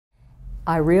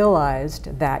I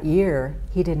realized that year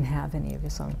he didn't have any of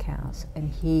his own cows, and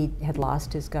he had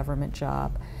lost his government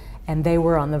job, and they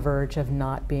were on the verge of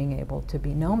not being able to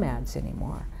be nomads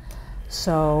anymore.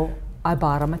 So I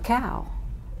bought him a cow.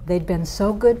 They'd been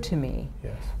so good to me.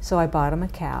 Yes. So I bought him a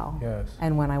cow. Yes.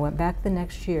 And when I went back the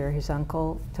next year, his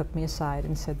uncle took me aside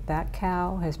and said, that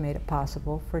cow has made it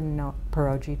possible for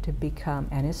Ojai to become,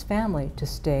 and his family, to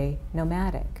stay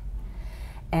nomadic.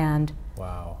 And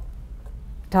wow.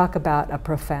 Talk about a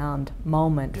profound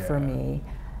moment for me.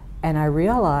 And I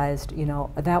realized, you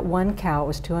know, that one cow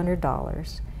was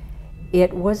 $200.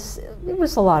 It was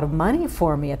a lot of money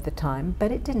for me at the time,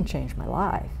 but it didn't change my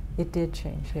life. It did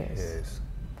change his.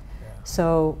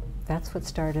 So that's what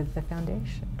started the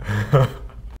foundation.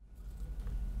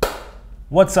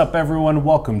 What's up, everyone?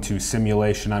 Welcome to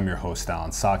Simulation. I'm your host,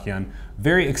 Alan Sakyan.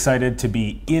 Very excited to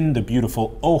be in the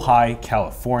beautiful Ojai,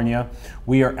 California.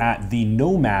 We are at the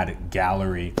Nomad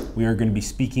Gallery. We are going to be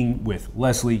speaking with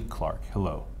Leslie Clark.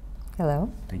 Hello.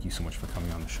 Hello. Thank you so much for coming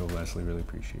on the show, Leslie. Really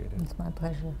appreciate it. It's my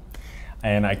pleasure.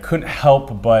 And I couldn't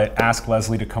help but ask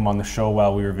Leslie to come on the show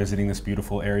while we were visiting this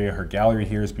beautiful area. Her gallery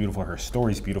here is beautiful, her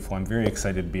story is beautiful. I'm very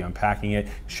excited to be unpacking it,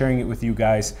 sharing it with you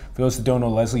guys. For those that don't know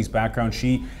Leslie's background,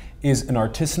 she is an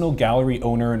artisanal gallery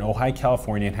owner in Ojai,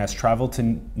 California, and has traveled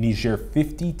to Niger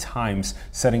 50 times,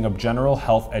 setting up general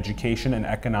health, education, and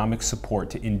economic support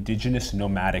to indigenous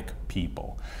nomadic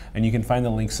people. And you can find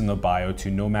the links in the bio to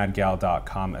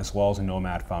nomadgal.com as well as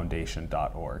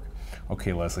nomadfoundation.org.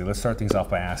 Okay, Leslie, let's start things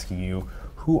off by asking you,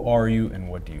 who are you and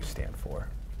what do you stand for?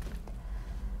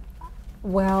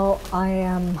 Well,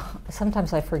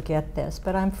 sometimes I forget this,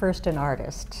 but I'm first an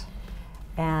artist.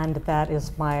 And that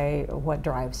is what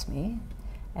drives me.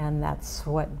 And that's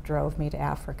what drove me to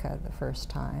Africa the first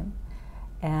time.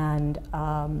 And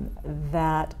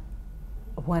that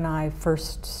when I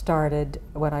first started,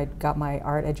 when I got my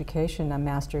art education, a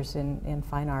master's in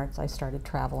fine arts, I started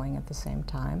traveling at the same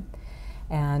time.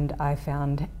 And I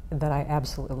found that I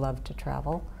absolutely loved to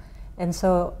travel. And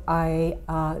so I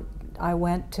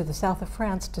went to the south of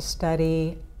France to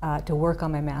study, to work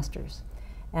on my master's.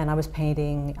 And I was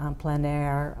painting plein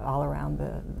air all around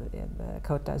the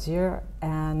Côte d'Azur.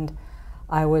 And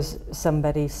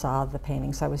somebody saw the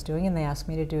paintings I was doing and they asked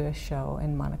me to do a show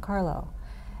in Monte Carlo.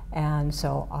 And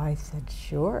so I said,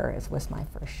 sure, it was my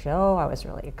first show. I was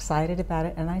really excited about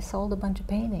it. And I sold a bunch of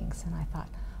paintings. And I thought,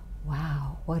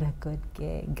 wow, what a good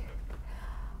gig.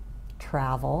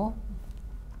 Travel,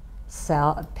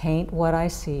 paint what I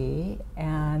see,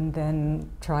 and then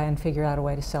try and figure out a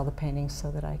way to sell the paintings so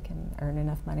that I can earn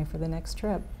enough money for the next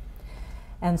trip.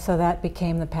 And so that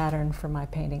became the pattern for my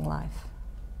painting life.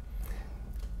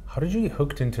 How did you get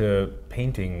hooked into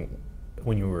painting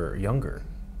when you were younger?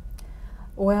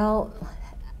 Well,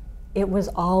 it was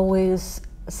always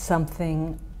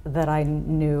something that I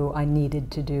knew I needed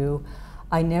to do.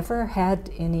 I never had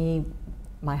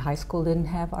my high school didn't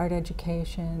have art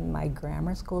education, my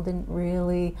grammar school didn't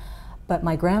really, but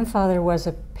my grandfather was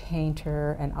a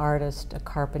painter, an artist, a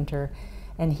carpenter,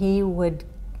 and he would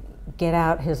get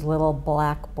out his little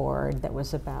blackboard that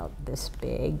was about this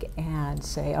big and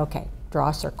say, okay,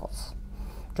 draw circles,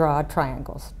 draw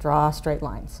triangles, draw straight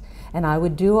lines. And I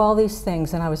would do all these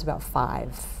things, and I was about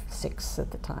 5, 6 at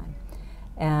the time.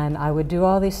 And I would do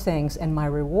all these things, and my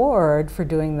reward for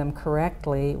doing them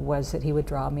correctly was that he would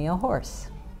draw me a horse.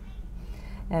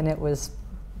 And it was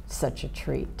such a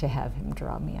treat to have him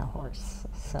draw me a horse.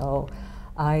 So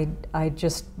I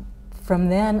just, from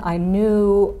then I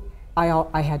knew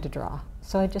I had to draw.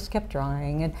 So I just kept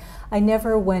drawing, and I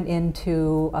never went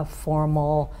into a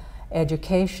formal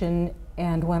education.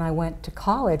 And when I went to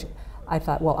college, I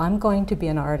thought, well, I'm going to be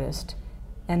an artist.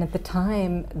 And at the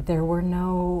time, there were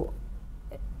no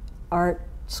art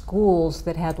schools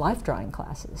that had life drawing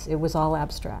classes. It was all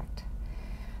abstract.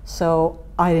 So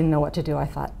I didn't know what to do. I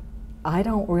thought, I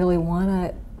don't really want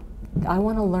to, I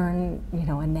want to learn, you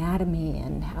know, anatomy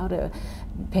and how to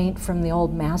paint from the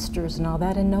old masters and all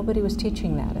that, and nobody was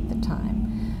teaching that at the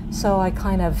time. So I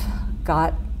kind of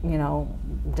got, you know,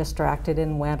 distracted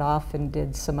and went off and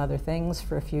did some other things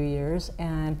for a few years.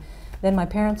 And then my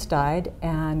parents died,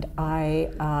 and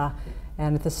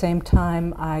and at the same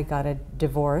time, I got a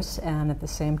divorce, and at the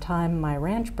same time, my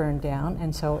ranch burned down,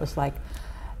 and so it was like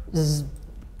just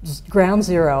ground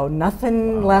zero,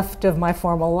 nothing left of my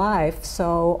formal life.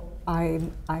 So I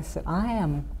said, I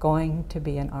am going to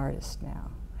be an artist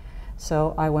now.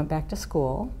 So I went back to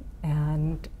school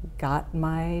and got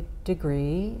my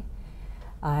degree.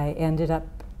 I ended up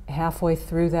halfway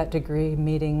through that degree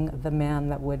meeting the man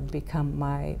that would become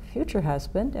my future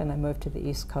husband, and I moved to the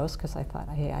East Coast because I thought,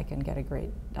 hey, I can get a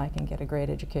great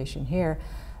education here.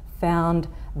 found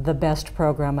the best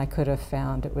program I could have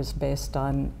found. It was based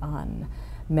on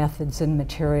methods and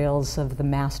materials of the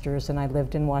masters, and I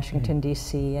lived in Washington,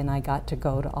 D.C., and I got to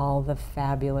go to all the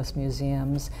fabulous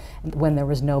museums when there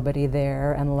was nobody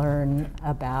there and learn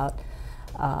about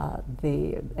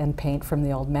and paint from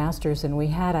the old masters. And we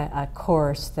had a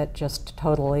course that just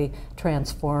totally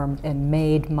transformed and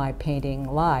made my painting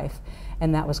life,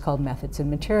 and that was called Methods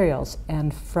and Materials.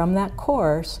 And from that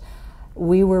course,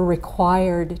 we were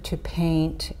required to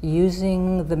paint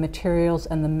using the materials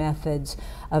and the methods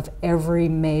of every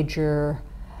major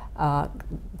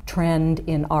trend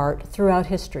in art throughout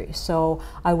history. So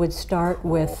I would start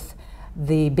with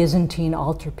the Byzantine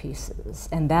altarpieces,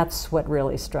 and that's what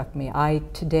really struck me.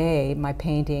 Today, my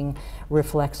painting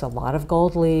reflects a lot of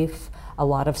gold leaf, a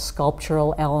lot of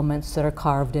sculptural elements that are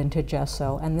carved into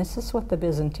gesso, and this is what the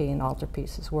Byzantine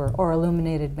altarpieces were, or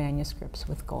illuminated manuscripts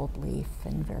with gold leaf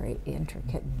and very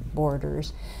intricate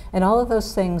borders. And all of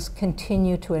those things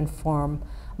continue to inform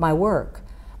my work.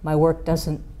 My work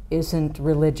isn't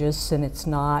religious, and it's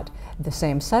not the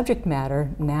same subject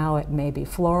matter. Now it may be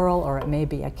floral, or it may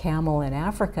be a camel in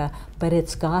Africa, but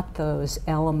it's got those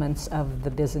elements of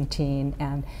the Byzantine,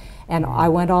 and I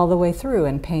went all the way through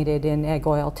and painted in egg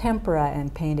oil tempera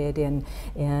and painted in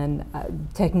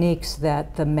techniques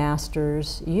that the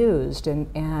masters used.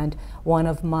 And one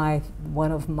of my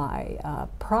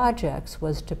projects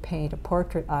was to paint a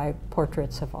portrait.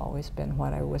 Portraits have always been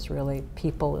what I was really,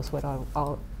 people is what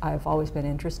I've always been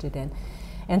interested in.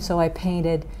 And so I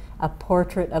painted a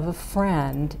portrait of a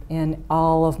friend in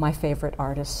all of my favorite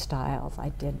artist styles. I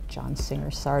did John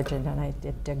Singer Sargent, and I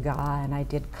did Degas, and I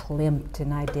did Klimt,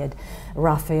 and I did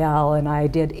Raphael, and I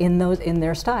did in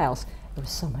their styles. It was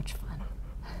so much fun.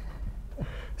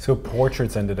 So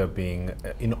portraits ended up being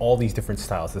in all these different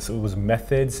styles. It was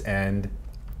methods and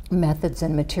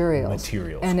materials.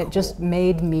 And it just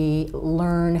made me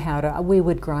learn how to, we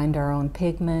would grind our own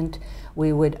pigment.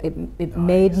 It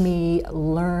made me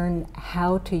learn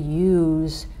how to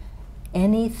use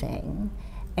anything,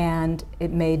 and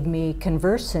it made me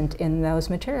conversant in those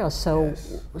materials.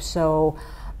 So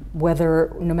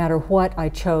no matter what I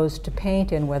chose to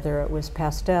paint in, whether it was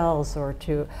pastels or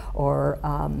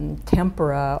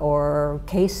tempera or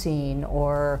casein,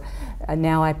 or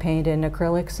now I paint in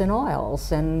acrylics and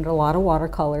oils and a lot of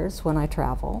watercolors when I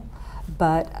travel.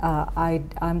 But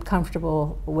I'm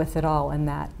comfortable with it all, and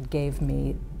that gave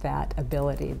me that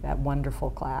ability, that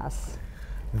wonderful class.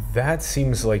 That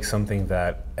seems like something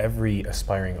that every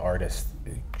aspiring artist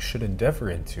should endeavor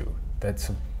into. That's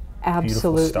a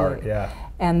beautiful start. Yeah.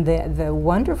 And the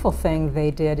wonderful thing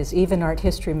they did is even art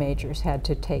history majors had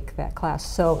to take that class.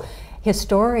 So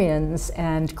historians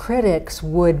and critics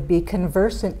would be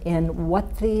conversant in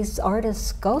what these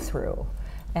artists go through.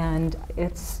 And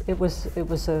it was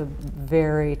a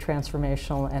very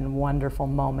transformational and wonderful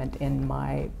moment in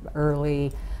my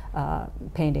early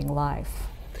painting life.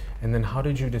 And then how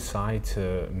did you decide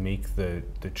to make the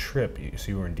trip? So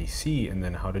you were in DC, and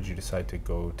then how did you decide to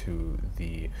go to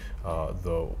the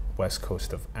west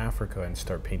coast of Africa and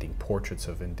start painting portraits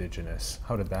of indigenous?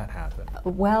 How did that happen?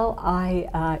 Well,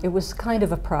 it was kind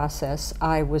of a process.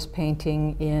 I was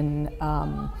painting in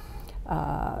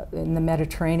the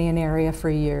Mediterranean area for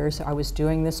years. I was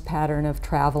doing this pattern of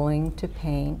traveling to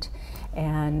paint,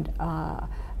 and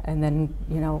then,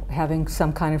 having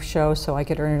some kind of show so I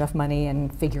could earn enough money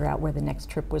and figure out where the next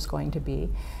trip was going to be.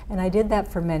 And I did that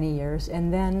for many years.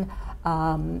 And then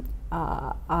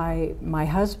my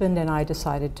husband and I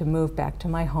decided to move back to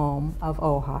my home of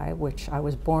Ojai, which I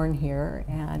was born here,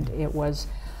 and it was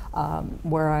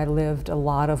where I lived a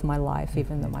lot of my life,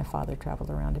 even though my father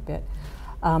traveled around a bit.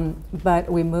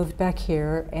 But we moved back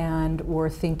here and were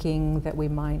thinking that we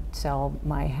might sell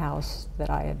my house that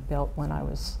I had built when I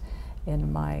was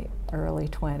in my early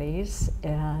 20s,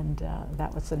 and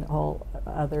that was an whole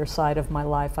other side of my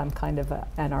life. I'm kind of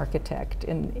an architect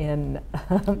in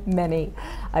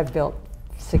I've built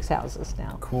 6 houses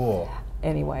now. Cool.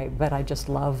 Anyway, but I just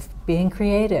love being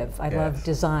creative. I love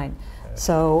design.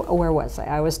 So where was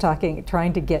I? I was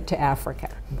trying to get to Africa.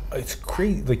 It's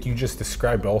great, like you just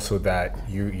described also that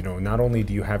you not only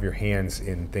do you have your hands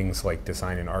in things like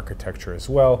design and architecture as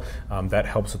well, that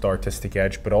helps with the artistic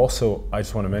edge, but also I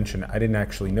just want to mention, I didn't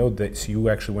actually know that, so you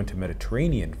actually went to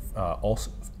Mediterranean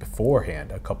also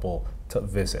beforehand, a couple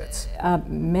visits.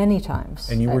 Many times.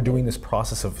 And you were doing this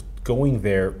process of going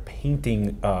there,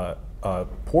 painting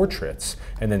portraits,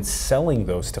 and then selling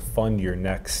those to fund your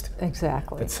next.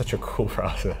 Exactly. That's such a cool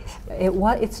process.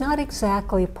 It's not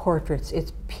exactly portraits,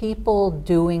 it's people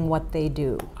doing what they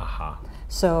do. Aha.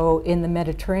 So in the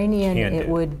Mediterranean, it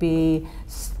would be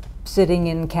sitting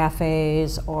in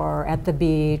cafes or at the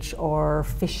beach or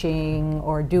fishing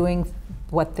or doing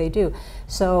what they do.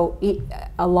 So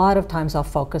a lot of times I'll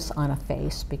focus on a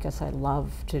face because I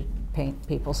love to paint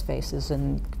people's faces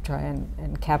and try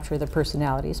and capture the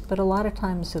personalities. But a lot of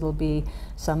times it'll be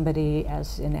somebody,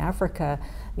 as in Africa,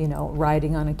 you know,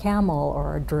 riding on a camel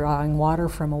or drawing water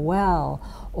from a well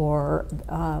or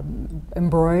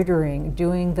embroidering,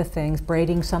 doing the things,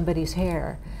 braiding somebody's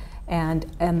hair. And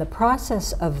the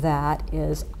process of that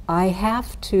is I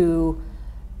have to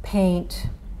paint.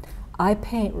 I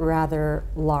paint rather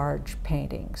large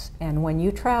paintings, and when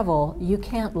you travel, you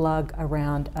can't lug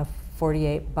around a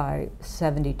 48 by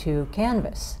 72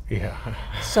 canvas. Yeah.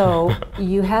 So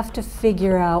you have to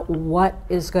figure out what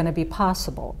is going to be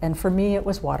possible. And for me, it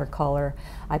was watercolor.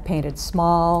 I painted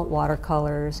small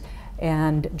watercolors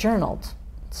and journaled.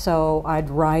 So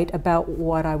I'd write about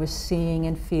what I was seeing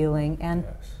and feeling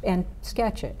and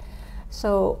sketch it.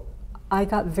 So I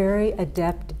got very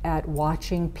adept at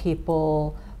watching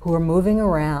people who were moving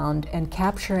around and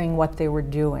capturing what they were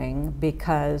doing,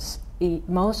 because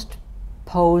most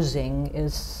posing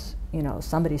is, you know,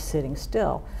 somebody's sitting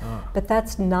still, but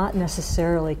that's not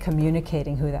necessarily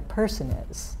communicating who that person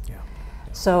is. Yeah.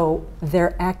 So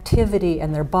their activity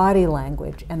and their body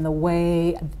language and the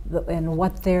way and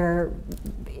what they're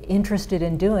interested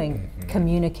in doing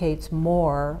communicates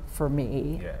more for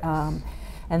me. Yes.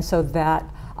 And so that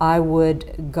I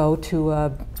would go to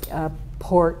a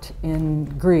port in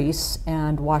Greece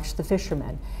and watch the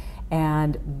fishermen.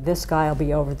 And this guy will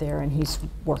be over there and he's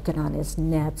working on his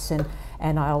nets,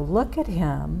 and I'll look at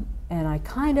him and I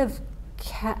kind of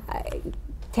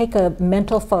take a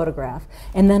mental photograph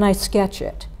and then I sketch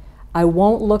it. I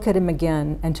won't look at him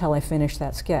again until I finish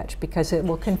that sketch because it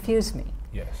will confuse me.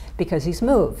 Yes. Because he's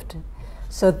moved.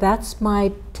 So that's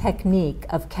my technique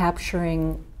of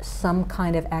capturing some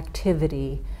kind of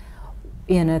activity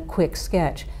in a quick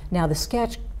sketch. Now the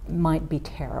sketch might be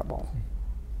terrible,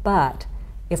 but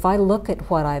if I look at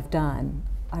what I've done,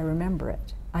 I remember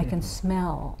it. I can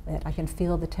smell it. I can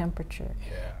feel the temperature.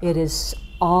 Yeah. It is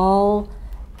all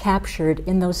captured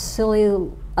in those silly,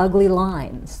 ugly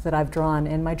lines that I've drawn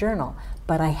in my journal.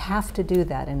 But I have to do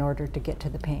that in order to get to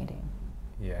the painting.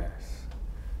 Yes.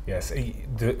 Yes.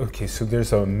 Okay. So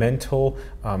there's a mental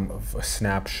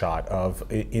snapshot of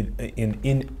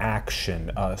in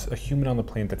action, a human on the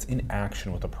planet that's in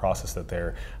action with a process that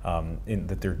they're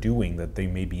doing, that they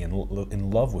may be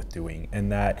in love with doing,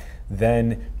 and that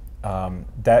then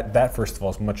that first of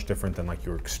all is much different than like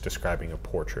you were describing a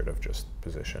portrait of just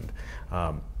positioned.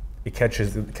 It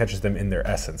catches them in their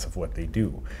essence of what they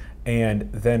do, and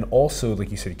then also, like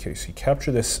you said, so you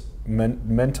capture this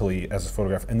mentally as a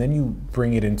photograph, and then you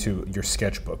bring it into your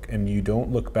sketchbook, and you don't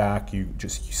look back. You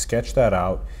sketch that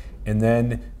out, and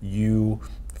then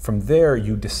from there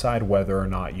you decide whether or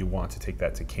not you want to take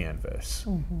that to canvas.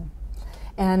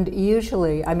 And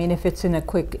usually, I mean, if it's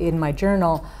in my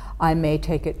journal, I may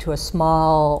take it to a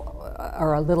small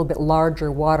or a little bit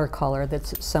larger watercolor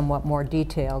that's somewhat more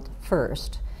detailed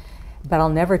first. But I'll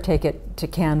never take it to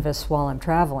canvas while I'm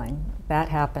traveling. That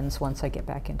happens once I get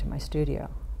back into my studio.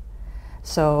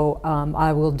 So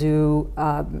I will do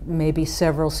maybe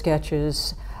several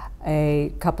sketches,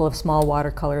 a couple of small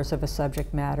watercolors of a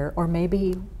subject matter, or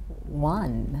maybe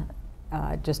one,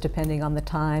 just depending on the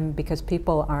time, because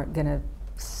people aren't going to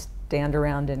stand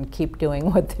around and keep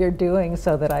doing what they're doing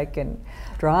so that I can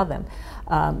draw them.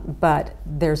 But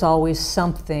there's always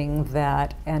something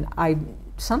that, and I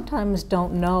sometimes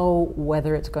don't know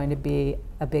whether it's going to be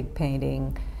a big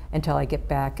painting until I get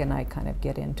back and I kind of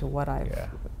get into what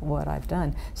I've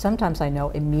done. Sometimes I know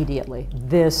immediately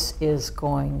this is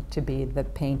going to be the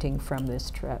painting from this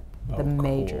trip, the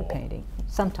major painting.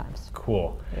 Sometimes.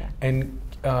 Cool. Yeah. And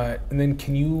then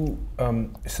can you?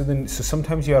 So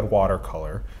sometimes you add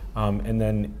watercolor, and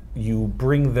then you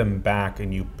bring them back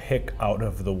and you pick out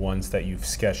of the ones that you've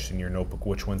sketched in your notebook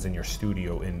which ones in your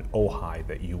studio in Ojai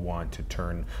that you want to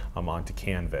turn onto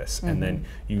canvas, and then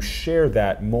you share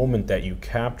that moment that you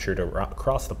captured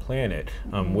across the planet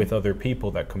with other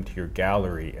people that come to your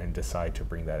gallery and decide to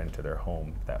bring that into their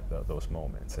home, those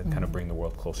moments, and kind of bring the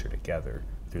world closer together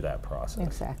through that process.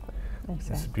 Exactly.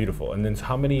 It's beautiful. And then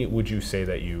how many would you say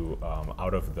that you,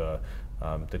 out of the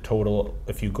total,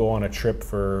 if you go on a trip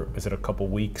for, is it a couple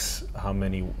weeks, how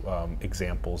many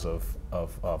examples of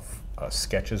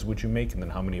sketches would you make, and then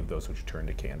how many of those would you turn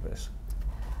to canvas?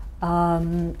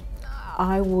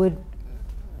 I would,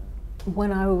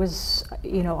 when I was,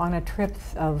 on a trip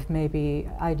of maybe,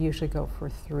 I'd usually go for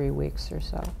 3 weeks or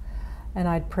so, and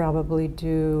I'd probably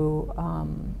do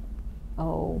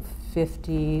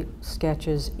 50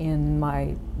 sketches in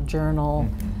my journal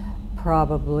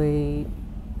probably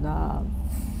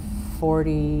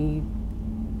 40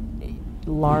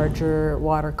 larger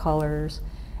watercolors,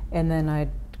 and then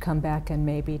I'd come back and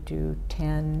maybe do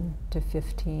 10 to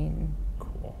 15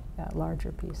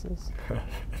 larger pieces.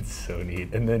 It's so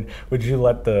neat. And then would you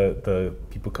let the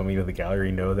people coming to the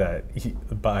gallery know that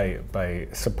by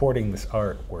supporting this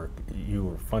artwork, you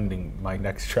were funding my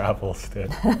next travels to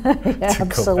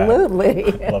Absolutely.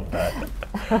 Go back? I love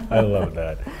that. I love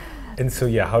that. And so,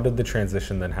 yeah, how did the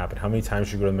transition then happen? How many times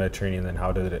did you go to the Mediterranean, and then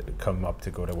how did it come up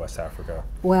to go to West Africa?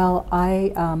 Well,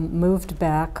 I moved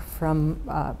back from,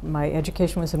 my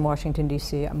education was in Washington,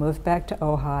 D.C. I moved back to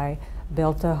Ojai,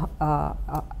 built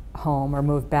a home, or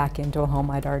moved back into a home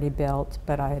I'd already built,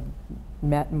 but I had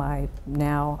met my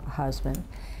now husband,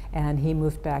 and he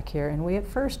moved back here. And we, at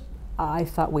first, I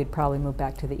thought we'd probably move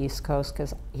back to the East Coast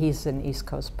because he's an East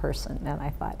Coast person, and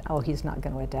I thought, oh, he's not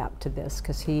going to adapt to this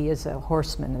because he is a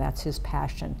horseman and that's his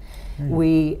passion.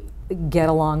 We get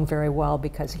along very well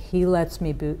because he lets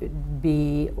me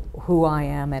be who I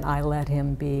am, and I let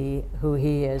him be who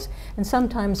he is. And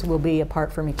sometimes we'll be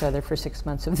apart from each other for 6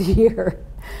 months of the year,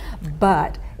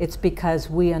 but it's because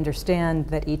we understand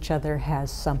that each other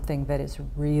has something that is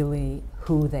really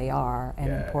who they are and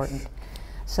important.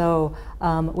 So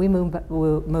we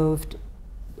moved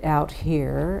out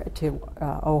here to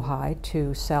Ojai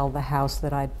to sell the house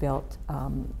that I'd built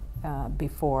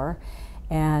before,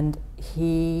 and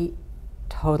he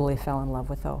totally fell in love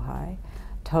with Ojai,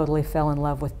 totally fell in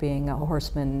love with being a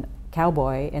horseman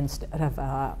cowboy instead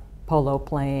of polo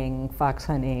playing, fox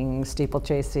hunting,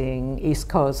 steeplechasing, East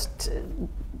Coast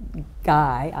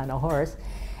guy on a horse.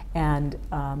 And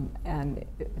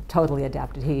totally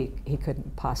adapted. He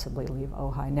couldn't possibly leave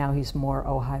Ojai. Now he's more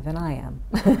Ojai than I am.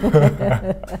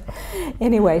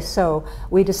 Anyway, so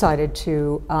we decided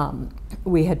to,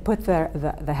 we had put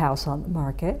the house on the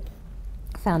market,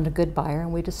 found a good buyer,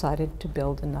 and we decided to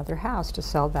build another house, to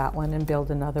sell that one and build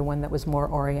another one that was more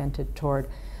oriented toward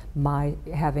me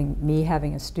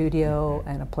having a studio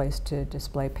and a place to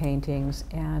display paintings.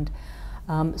 And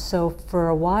so for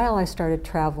a while I started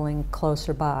traveling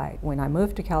closer by. When I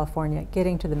moved to California,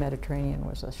 getting to the Mediterranean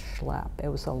was a schlep. It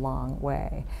was a long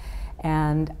way.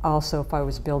 And also if I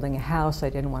was building a house, I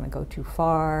didn't want to go too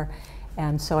far.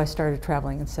 And so I started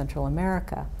traveling in Central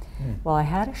America. Well, I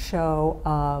had a show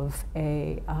of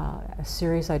a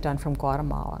series I'd done from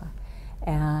Guatemala.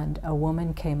 And a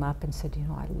woman came up and said, you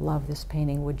know, I love this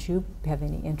painting. Would you have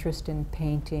any interest in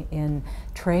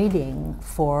trading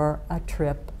for a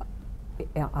trip,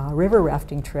 a river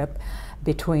rafting trip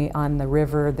on the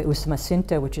river, the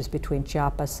Usumacinta, which is between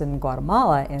Chiapas and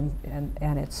Guatemala,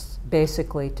 and it's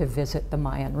basically to visit the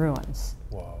Mayan ruins.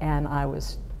 Whoa. And I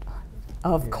was,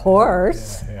 of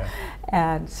course.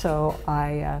 And so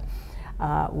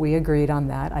we agreed on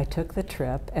that. I took the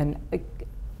trip, and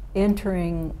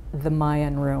entering the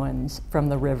Mayan ruins from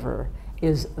the river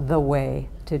is the way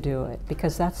to do it,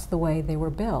 because that's the way they were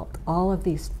built. All of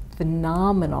these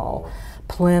phenomenal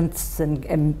plinths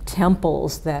and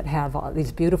temples that have all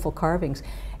these beautiful carvings,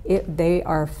 they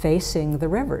are facing the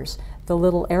rivers. The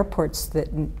little airports that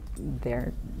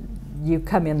you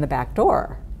come in the back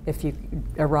door if you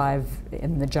arrive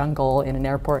in the jungle in an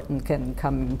airport and can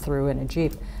come through in a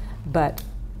Jeep. But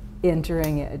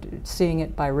entering it, seeing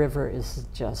it by river is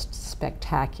just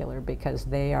spectacular because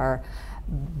they are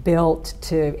built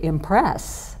to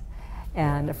impress.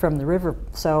 And from the river,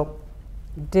 so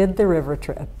did the river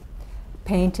trip,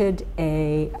 painted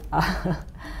a,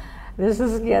 this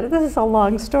is a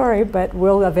long story, but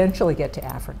we'll eventually get to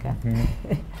Africa.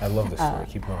 I love this story,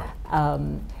 keep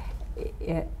going.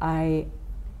 I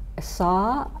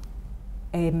saw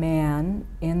a man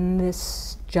in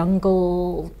this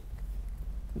jungle,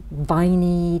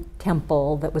 viney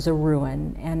temple that was a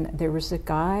ruin, and there was a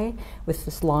guy with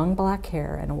this long black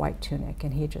hair and a white tunic,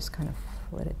 and he just kind of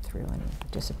flitted through and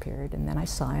disappeared. And then I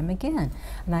saw him again,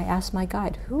 and I asked my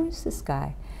guide, who is this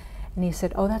guy? And he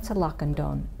said, oh, that's a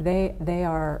Lacandon.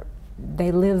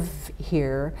 They live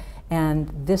here, and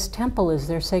this temple is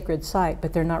their sacred site,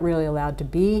 but they're not really allowed to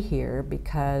be here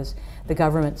because the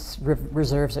government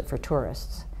reserves it for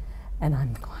tourists. And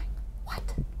I'm going, what?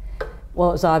 Well,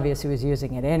 it was obvious he was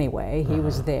using it anyway. He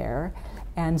was there.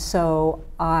 And so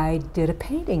I did a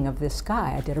painting of this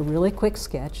guy. I did a really quick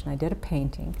sketch, and I did a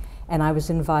painting. And I was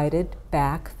invited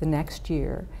back the next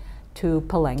year to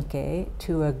Palenque,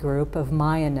 to a group of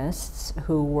Mayanists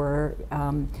who were,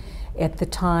 at the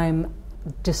time,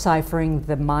 deciphering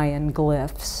the Mayan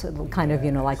glyphs, kind of,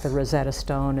 you know, like the Rosetta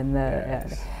Stone and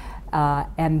the,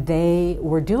 And they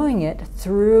were doing it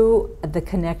through the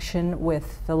connection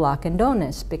with the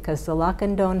Lacandones, because the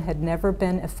Lacandon had never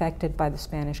been affected by the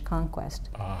Spanish conquest.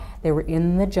 They were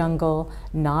in the jungle,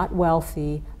 not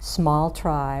wealthy, small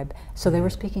tribe, so they were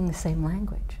speaking the same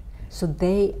language. So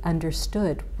they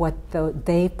understood what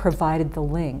they provided the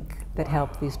link that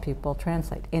helped these people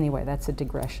translate. Anyway, that's a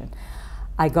digression.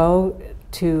 I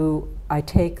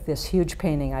take this huge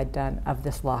painting I'd done of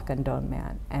this Lacandon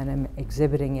man, and I'm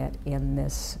exhibiting it in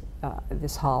this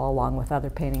hall along with other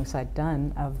paintings I'd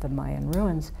done of the Mayan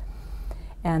ruins.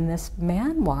 And this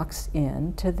man walks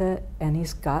in and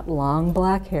he's got long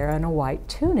black hair and a white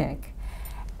tunic.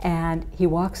 And he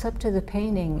walks up to the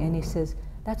painting and he says,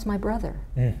 "That's my brother."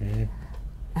 Mm-hmm.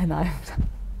 And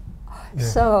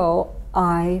so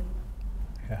I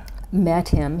met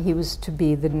him. He was to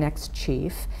be the next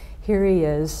chief. Here he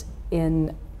is,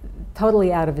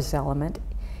 totally out of his element.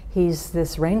 He's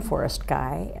this rainforest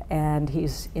guy, and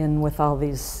he's in with all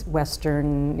these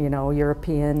Western,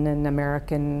 European and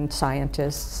American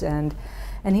scientists, and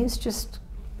he's just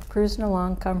cruising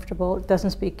along comfortable.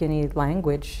 Doesn't speak any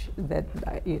language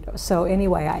So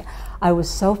anyway, I was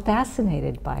so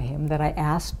fascinated by him that I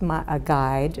asked a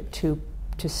guide to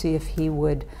see if he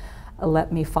would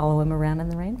let me follow him around in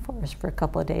the rainforest for a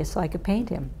couple of days so I could paint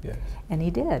him. Yes. And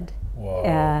he did. Whoa.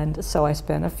 And so I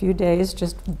spent a few days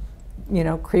just,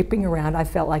 creeping around. I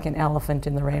felt like an elephant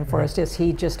in the rainforest. As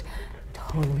he just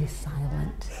totally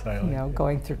silent,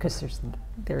 going through, because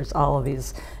there's all of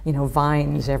these,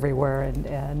 vines everywhere.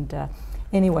 And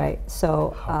anyway,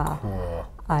 so cool.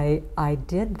 I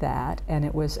did that, and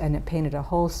it painted a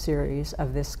whole series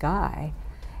of this guy,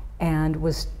 and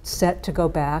was set to go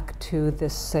back to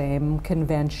this same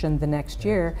convention the next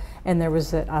year, and there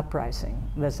was an uprising,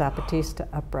 the Zapatista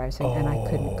uprising, and I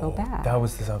couldn't go back. That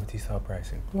was the Zapatista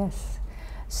uprising. Yes.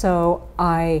 So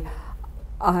I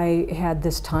had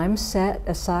this time set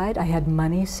aside, I had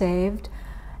money saved,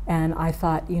 and I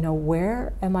thought,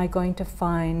 where am I going to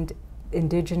find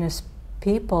indigenous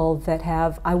people that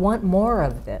I want more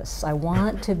of this. I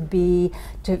want to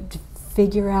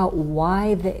figure out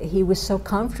why he was so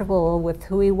comfortable with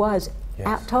who he was,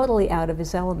 totally out of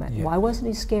his element. Why wasn't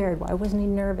he scared? Why wasn't he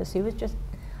nervous? He was just,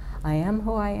 I am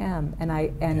who I am.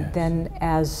 And then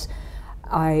as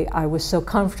I was so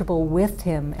comfortable with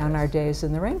him on our days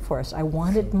in the rainforest, I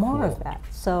wanted more of that.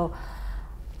 So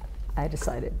I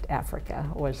decided Africa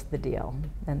was the deal,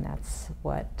 and that's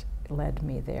what led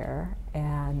me there.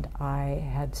 And I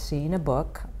had seen a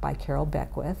book by Carol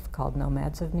Beckwith called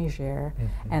Nomads of Niger,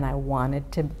 and I wanted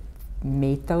to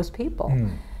meet those people.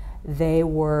 They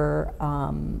were,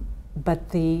 but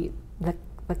the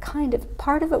kind of,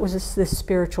 part of it was this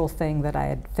spiritual thing that I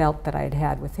had felt that I had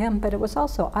had with him, but it was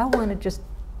also, I wanted just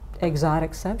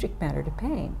exotic subject matter to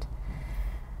paint.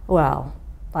 Well,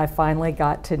 I finally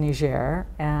got to Niger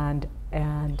and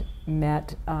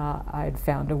met, I'd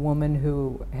found a woman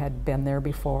who had been there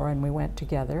before, and we went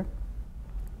together.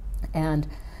 And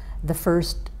the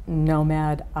first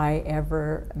nomad I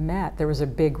ever met, there was a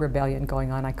big rebellion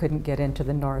going on. I couldn't get into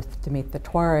the north to meet the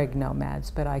Tuareg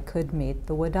nomads, but I could meet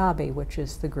the Wadabi, which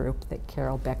is the group that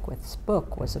Carol Beckwith's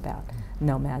book was about,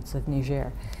 Nomads of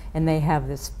Niger. And they have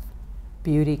this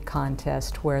beauty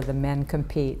contest where the men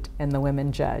compete and the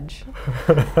women judge.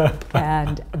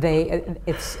 And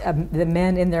the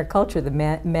men in their culture, the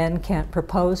men can't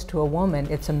propose to a woman.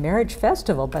 It's a marriage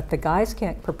festival, but the guys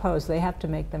can't propose. They have to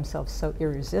make themselves so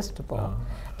irresistible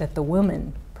that the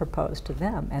women propose to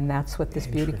them. And that's what this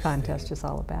beauty contest is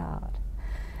all about.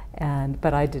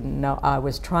 But I didn't know. I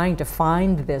was trying to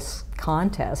find this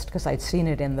contest because I'd seen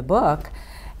it in the book,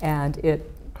 and it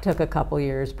took a couple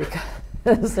years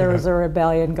because there was a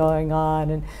rebellion going on,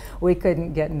 and we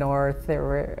couldn't get north.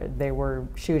 They were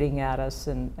shooting at us,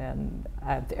 and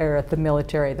at the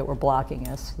military that were blocking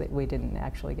us. We didn't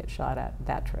actually get shot at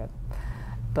that trip,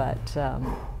 but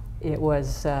it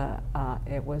was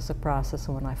a process.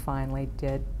 And when I finally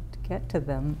did get to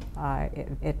them,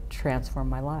 it transformed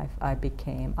my life.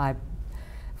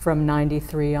 From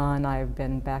 '93 on, I've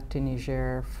been back to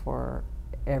Niger for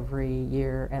every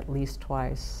year, at least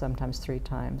twice, sometimes 3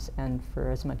 times, and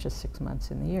for as much as 6 months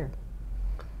in the year.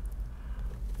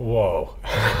 Whoa.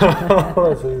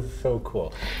 This is so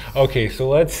cool. Okay, so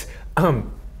let's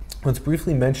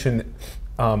briefly mention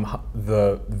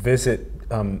the visit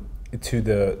to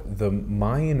the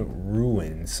Mayan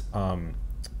ruins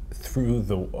through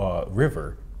the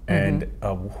river. And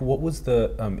what was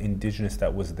the indigenous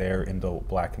that was there in the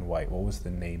black and white? What was the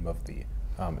name of the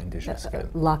indigenous again?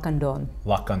 Lacandon.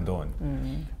 Lacandon.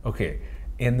 Okay,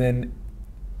 and then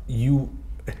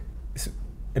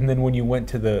when you went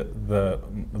to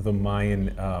the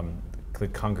Mayan the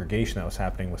congregation that was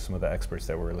happening with some of the experts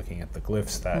that were looking at the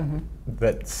glyphs, that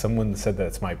that someone said that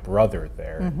it's my brother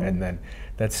there, and then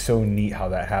that's so neat how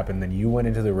that happened. Then you went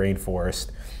into the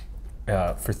rainforest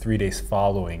for 3 days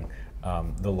following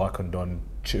the Lakondon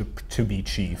to be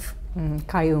chief.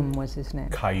 Kayum was his name.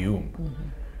 Kayum.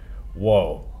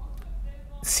 Whoa.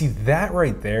 See, that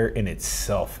right there in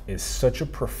itself is such a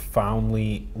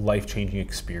profoundly life-changing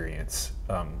experience.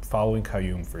 Following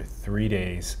Kayum for 3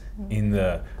 days in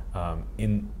the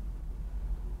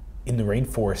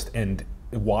rainforest and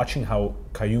watching how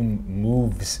Kayum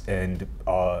moves and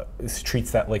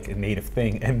treats that like a native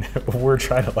thing, and we're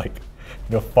trying to like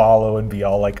follow and be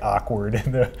all like awkward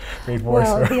in the rainforest.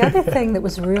 Well, the other thing that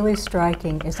was really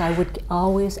striking is I would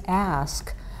always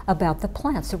ask about the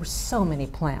plants. There were so many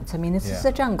plants. I mean, this is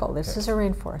a jungle, this is a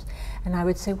rainforest. And I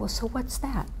would say, well, so what's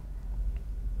that?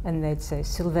 And they'd say,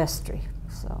 silvestri.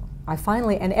 So I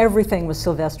finally, and everything was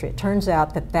silvestri. It turns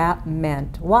out that that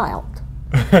meant wild.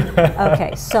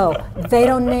 Okay, so they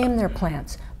don't name their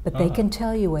plants, but they can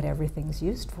tell you what everything's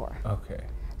used for. Okay.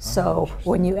 So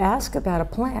when you ask about a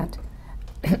plant,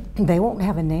 they won't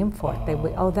have a name for it. They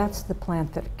would, oh, that's the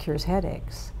plant that cures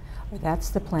headaches, or that's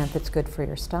the plant that's good for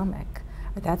your stomach,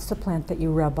 or that's the plant that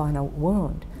you rub on a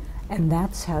wound. And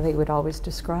that's how they would always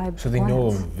describe So plants. they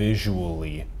know them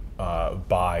visually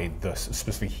by the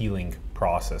specific healing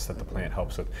process that the plant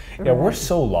helps with. Yeah, we're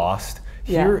so lost.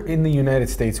 Here in the United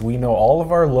States, we know all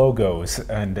of our logos,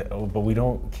 but we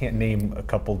can't name a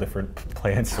couple different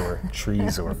plants or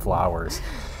trees or flowers.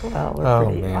 Well, we're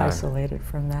pretty isolated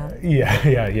from that.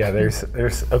 Yeah.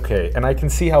 There's okay, and I can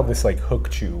see how this like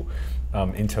hooked you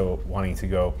into wanting to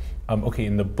go. Okay,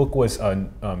 and the book was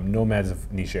Nomads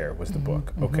of Niger was the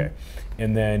book. Okay,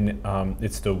 and then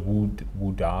it's the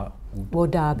Wudabi,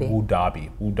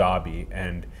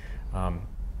 and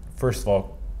first of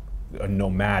all, a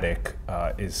nomadic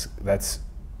that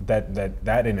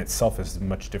in itself is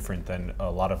much different than a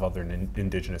lot of other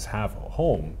indigenous have a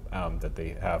home that they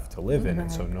have to live in, and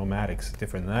so nomadic's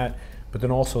different than that. But then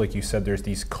also, like you said, there's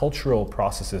these cultural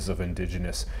processes of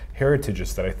indigenous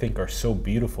heritages that I think are so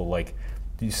beautiful. Like,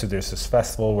 so there's this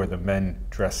festival where the men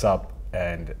dress up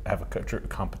and have a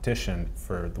competition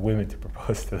for the women to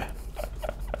propose to them.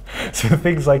 So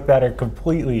things like that are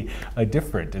completely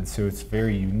different, and so it's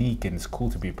very unique, and it's cool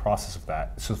to be a process of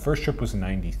that. So the first trip was in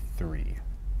 '93,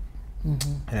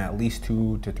 and at least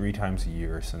 2 to 3 times a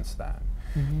year since then.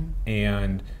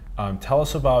 And tell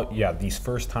us about these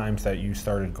first times that you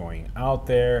started going out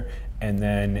there, and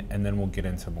then we'll get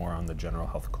into more on the general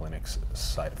health clinics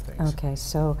side of things. Okay,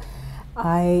 so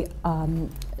I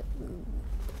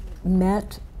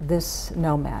met this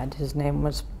nomad. His name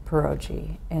was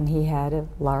Ojai, and he had a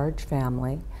large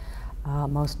family.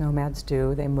 Most nomads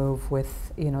do. They move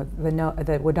with,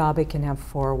 the Wudabi can have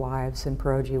 4 wives, and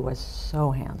Ojai was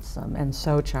so handsome and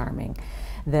so charming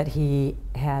that he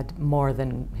had more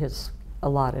than his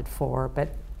allotted 4. But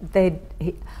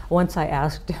once I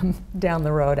asked him down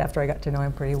the road after I got to know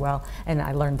him pretty well, and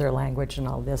I learned their language and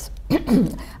all this,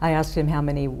 I asked him how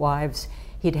many wives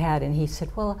he'd had, and he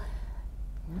said, well,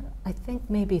 I think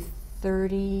maybe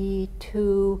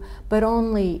 32, but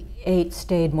only 8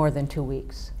 stayed more than 2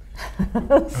 weeks.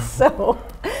 So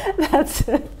that's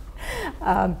it.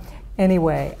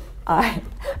 Anyway,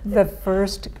 the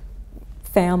first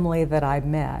family that I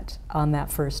met on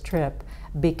that first trip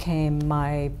became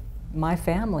my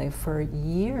family for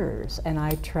years, and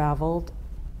I traveled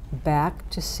back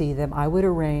to see them. I would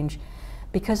arrange,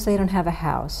 because they don't have a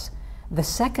house. The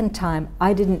second time,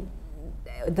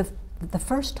 the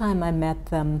first time I met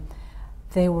them,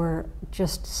 they were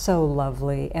just so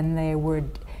lovely, and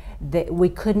we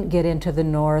couldn't get into the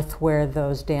north where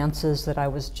those dances that I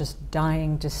was just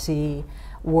dying to see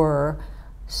were.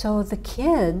 So the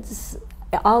kids,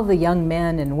 all the young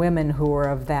men and women who were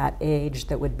of that age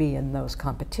that would be in those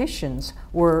competitions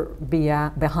were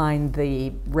behind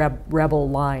the rebel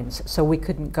lines, so we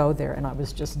couldn't go there, and I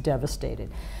was just devastated.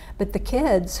 But the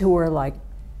kids who were like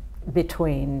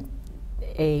between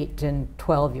 8 and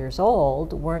 12 years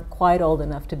old, weren't quite old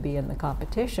enough to be in the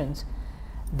competitions.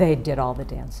 They did all the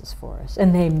dances for us,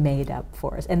 and they made up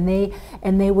for us, and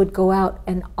they would go out,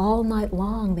 and all night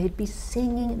long they'd be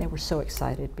singing. They were so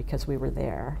excited because we were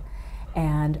there,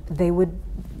 and they would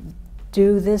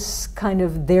do this kind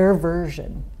of their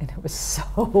version, and it was so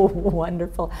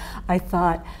wonderful. I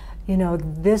thought,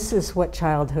 this is what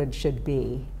childhood should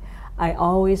be. I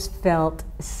always felt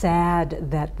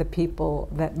sad that the people,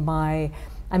 that my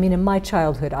I mean, in my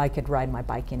childhood, I could ride my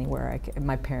bike anywhere.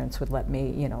 My parents would let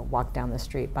me, you know, walk down the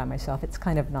street by myself. It's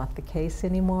kind of not the case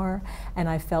anymore. And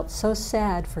I felt so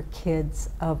sad for kids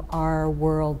of our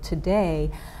world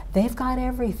today. They've got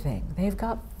everything. They've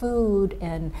got food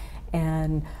and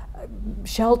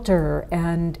shelter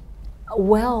and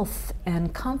wealth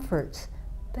and comforts,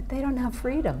 but they don't have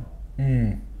freedom.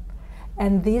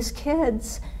 And these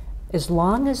kids, as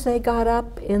long as they got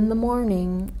up in the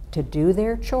morning to do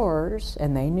their chores,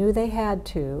 and they knew they had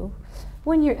to,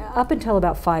 when you're up until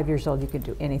about 5 years old, you could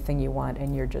do anything you want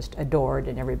and you're just adored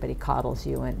and everybody coddles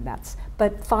you, and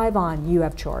but 5 on, you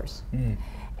have chores.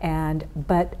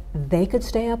 But they could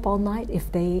stay up all night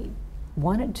if they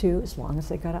wanted to, as long as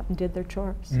they got up and did their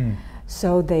chores.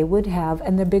 So they would have,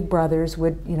 and their big brothers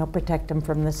would, you know, protect them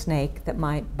from the snake that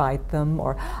might bite them,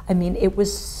 or, I mean, it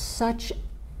was such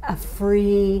a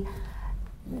free,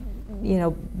 you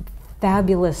know,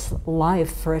 fabulous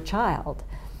life for a child.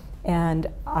 And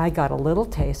I got a little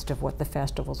taste of what the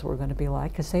festivals were going to be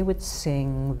like, because they would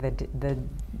sing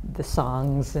the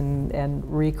songs and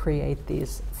recreate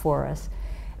these for us.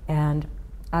 And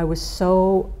I was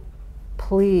so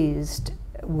pleased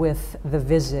with the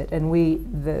visit, and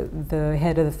the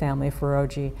head of the family,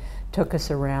 Ojai, took us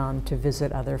around to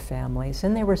visit other families,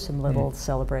 and there were some little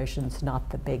celebrations, not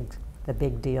the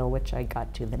big deal, which I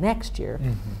got to the next year.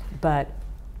 But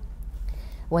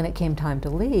when it came time to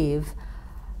leave,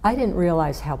 I didn't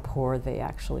realize how poor they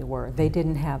actually were. They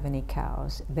didn't have any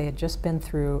cows. They had just been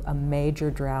through a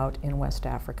major drought in West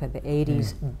Africa. The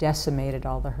 80s decimated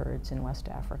all the herds in West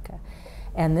Africa.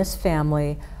 And this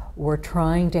family were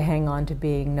trying to hang on to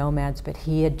being nomads, but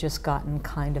he had just gotten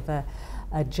kind of a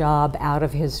job out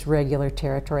of his regular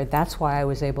territory. That's why I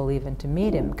was able even to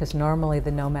meet him, because normally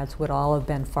the nomads would all have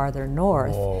been farther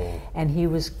north. And he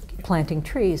was planting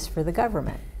trees for the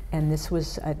government. And this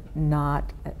was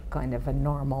not kind of a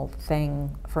normal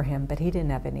thing for him, but he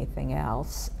didn't have anything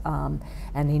else,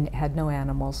 and he had no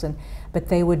animals. But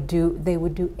they would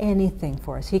do anything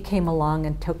for us. He came along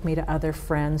and took me to other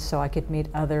friends so I could meet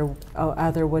other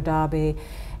Wadabi.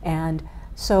 And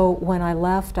so when I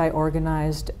left, I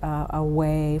organized a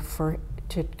way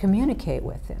to communicate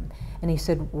with him. And he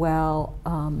said, well,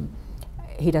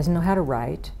 he doesn't know how to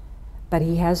write, but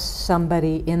he has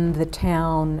somebody in the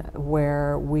town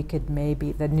where we could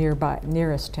maybe, the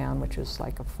nearest town, which was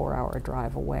like a 4-hour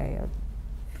drive away,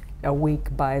 a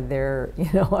week by their, you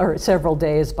know, or several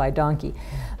days by donkey.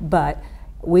 But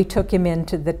we took him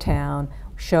into the town,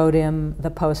 showed him the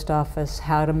post office,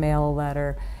 how to mail a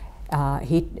letter.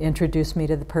 He introduced me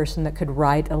to the person that could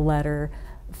write a letter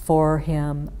for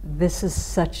him. This is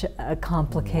such a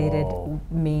complicated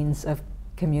means of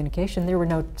communication. There were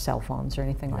no cell phones or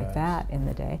anything like that in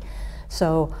the day.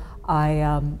 So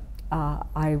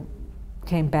I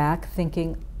came back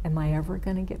thinking, am I ever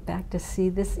going to get back to see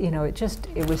this? You know,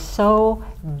 it was so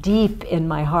deep in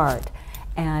my heart.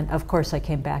 And of course I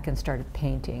came back and started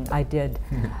painting. I did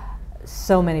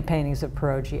so many paintings of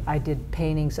Ojai. I did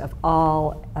paintings of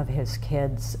all of his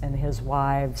kids and his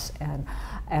wives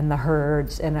and the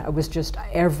herds. And it was just,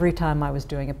 every time I was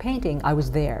doing a painting, I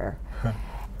was there.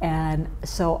 And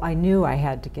so I knew I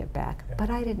had to get back,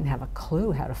 but I didn't have a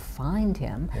clue how to find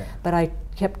him. But I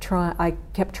kept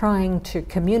trying to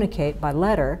communicate by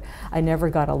letter. I never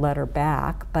got a letter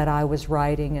back, but I was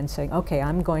writing and saying, okay,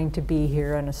 I'm going to be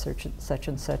here on such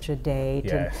and such a date,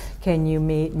 and can you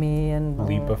meet me? And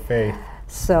leap of faith.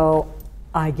 So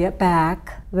I get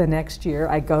back the next year.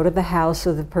 I go to the house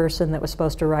of the person that was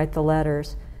supposed to write the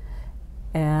letters,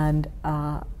 and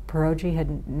Ojai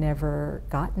had never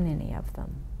gotten any of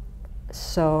them.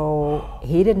 So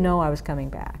he didn't know I was coming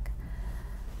back.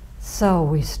 So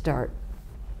we start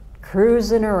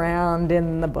cruising around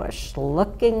in the bush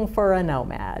looking for a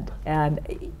nomad. And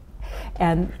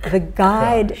the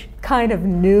guide kind of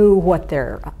knew what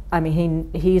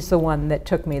he's the one that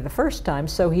took me the first time,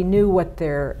 so he knew what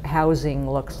their housing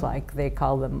looks like. They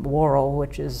call them whorl,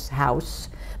 which is house,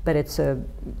 but it's a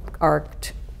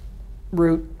arced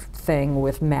root thing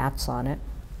with mats on it.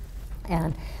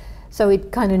 And so he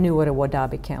kind of knew what a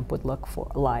Wadabi camp would look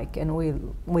like, and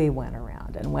we went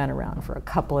around for a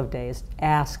couple of days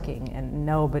asking, and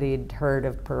nobody had heard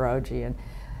of Ojai. And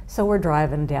so we're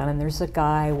driving down, and there's a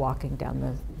guy walking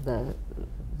down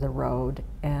the road,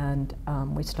 and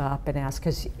we stop and ask,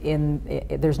 because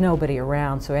there's nobody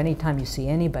around, so anytime you see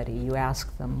anybody, you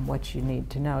ask them what you need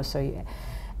to know. So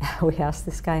we asked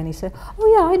this guy, and he said,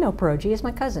 oh yeah, I know Ojai, he's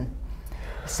my cousin.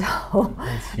 So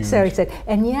he said,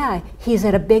 and yeah, he's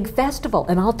at a big festival,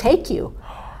 and I'll take you.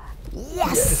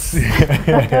 Yes!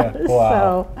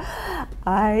 Wow. So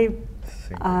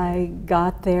I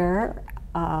got there.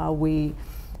 We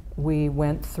we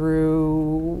went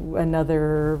through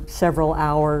another several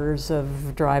hours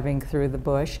of driving through the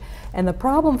bush. And the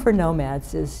problem for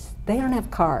nomads is they don't have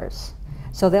cars.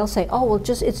 So they'll say, oh, well,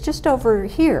 it's just over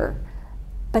here.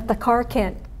 But the car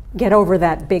can't get over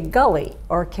that big gully,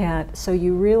 or can't. So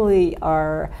you really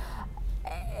are,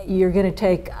 you're going to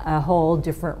take a whole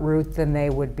different route than they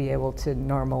would be able to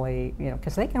normally, you know,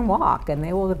 because they can walk, and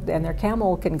and their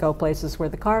camel can go places where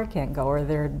the car can't go, or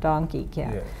their donkey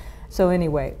can't. Yeah. So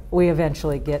anyway, we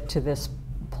eventually get to this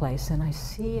place, and I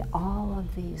see all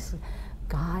of these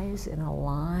guys in a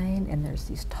line, and there's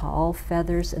these tall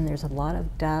feathers, and there's a lot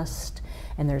of dust,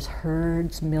 and there's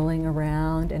herds milling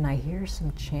around, and I hear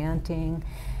some chanting.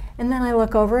 And then I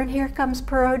look over, and here comes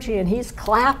Pierogi, and he's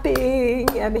clapping,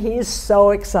 and he's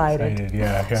so excited.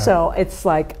 Yeah. So it's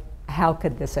like, how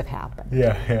could this have happened?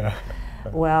 Yeah.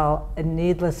 Well,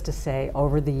 needless to say,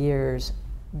 over the years,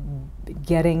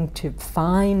 getting to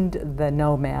find the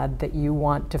nomad that you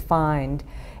want to find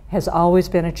has always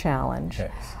been a challenge.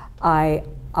 Yes.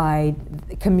 I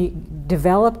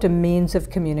developed a means of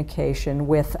communication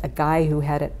with a guy who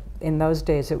had it, in those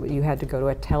days you had to go to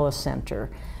a telecenter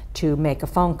to make a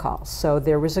phone call. So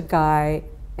there was a guy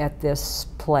at this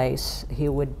place, he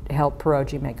would help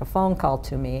Pierogi make a phone call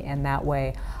to me, and that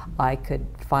way I could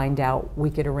find out, we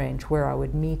could arrange where I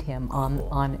would meet him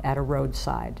at a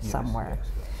roadside somewhere.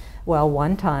 Yes. Well,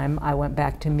 one time I went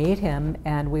back to meet him,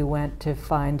 and we went to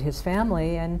find his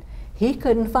family, and he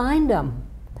couldn't find them.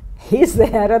 He's the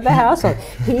head of the household.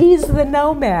 He's the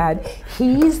nomad.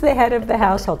 He's the head of the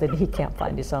household, and he can't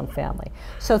find his own family.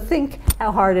 So think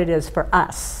how hard it is for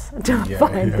us to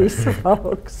find these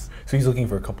folks. So he's looking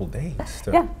for a couple days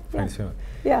to find his family.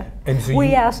 Yeah. And so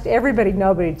we asked everybody,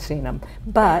 nobody'd seen him.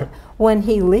 But when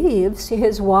he leaves,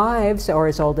 his wives or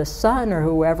his oldest son or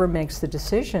whoever makes the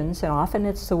decisions, and often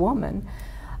it's the woman,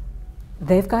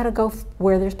 they've got to go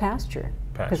where there's pasture,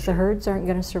 because the herds aren't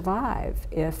going to survive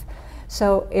if.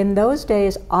 So in those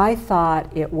days, I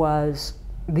thought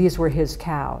these were his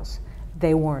cows.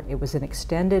 They weren't. It was an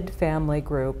extended family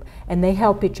group, and they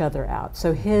help each other out.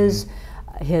 So his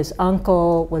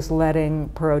uncle was letting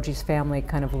Pierogi's family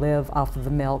kind of live off of the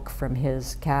milk from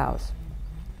his cows.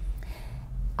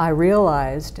 I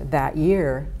realized that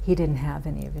year he didn't have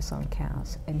any of his own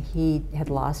cows, and he had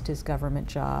lost his government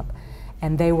job,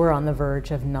 and they were on the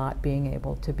verge of not being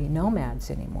able to be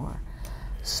nomads anymore.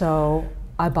 So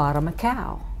I bought him a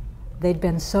cow. They'd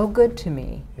been so good to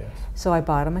me. Yes. So I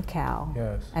bought him a cow.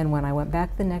 Yes. And when I went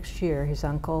back the next year, his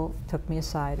uncle took me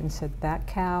aside and said, that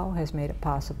cow has made it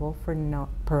possible for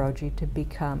Pierogi to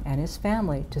become, and his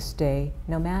family, to stay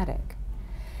nomadic.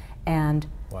 And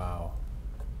wow.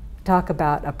 Talk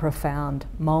about a profound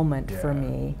moment for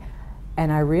me.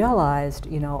 And I realized,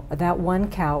 you know, that one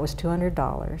cow was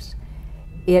 $200.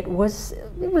 It was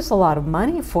a lot of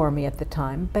money for me at the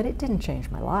time, but it didn't change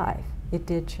my life. It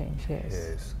did change his.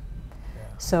 Yes.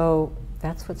 Yeah. So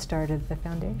that's what started the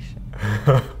foundation.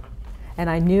 And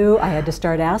I knew I had to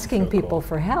start asking people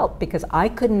for help, because I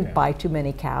couldn't buy too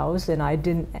many cows, and I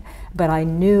didn't, but I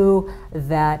knew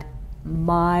that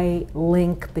my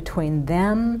link between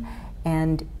them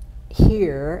and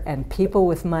here, and people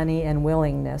with money and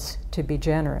willingness to be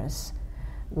generous,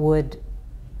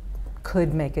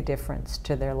 could make a difference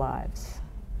to their lives.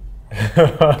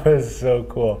 That's so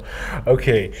cool.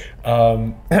 Okay,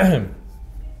 how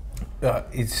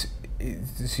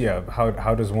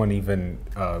does one even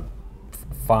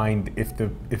find if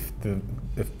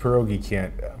Pierogi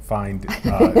can't find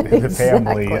the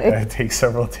family? It takes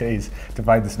several days to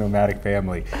find this nomadic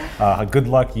family. Good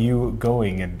luck you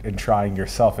going and trying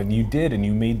yourself, and you did, and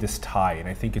you made this tie, and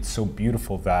I think it's so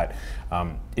beautiful that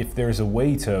if there's a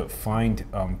way to find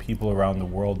people around the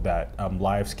world that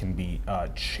lives can be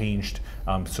changed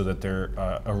so that their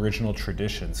original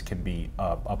traditions can be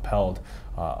upheld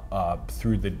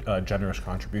through the generous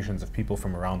contributions of people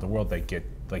from around the world that get,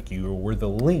 like you were the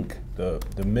link, the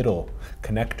middle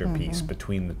connector piece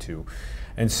between the two.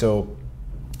 And so,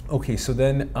 okay, so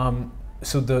then,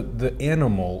 so the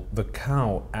animal, the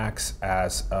cow, acts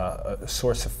as a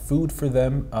source of food for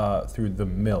them through the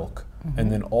milk,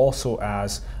 and then also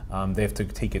as they have to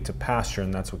take it to pasture,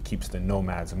 and that's what keeps the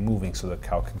nomads moving, so the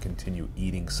cow can continue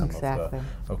eating some of the.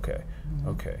 Okay,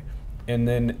 okay, and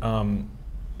then,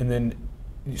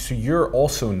 so you're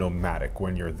also nomadic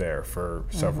when you're there for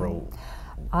several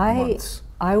months.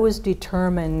 I was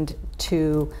determined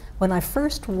to, when I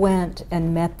first went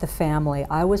and met the family,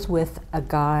 I was with a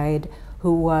guide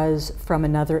who was from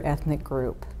another ethnic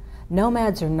group.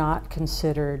 Nomads are not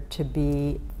considered to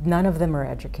be, none of them are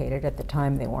educated, at the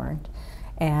time they weren't,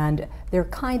 And they're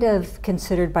kind of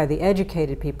considered by the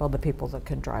educated people, the people that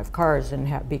can drive cars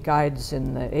and be guides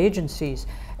in the agencies,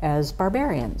 as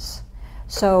barbarians.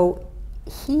 So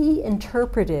he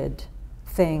interpreted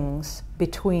things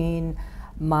between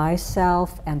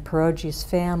myself and Pierogi's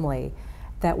family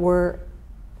that were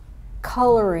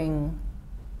coloring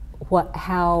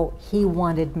how he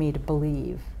wanted me to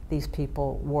believe these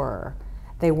people were.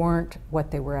 They weren't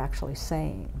what they were actually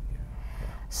saying.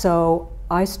 So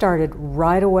I started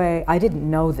right away. I didn't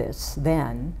know this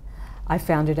then. I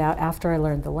found it out after I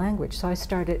learned the language. So I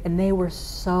started, and they were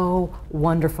so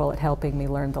wonderful at helping me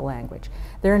learn the language.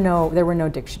 There were no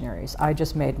dictionaries. I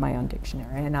just made my own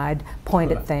dictionary, and I'd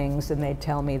point at things, and they'd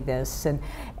tell me this, and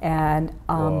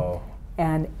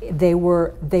they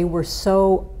were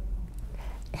so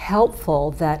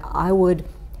helpful that I would.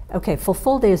 Okay,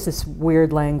 Fulfulde is this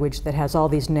weird language that has all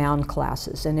these noun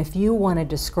classes, and if you want to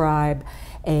describe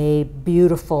a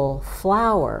beautiful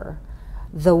flower,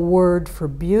 the word for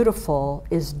beautiful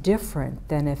is different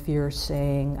than if you're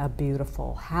saying a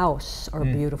beautiful house or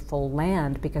beautiful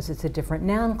land, because it's a different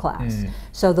noun class.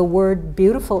 So the word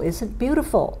beautiful isn't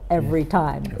beautiful every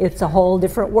time. It's a whole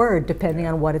different word depending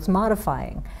on what it's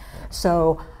modifying.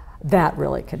 So that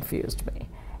really confused me.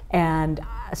 And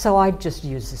so I just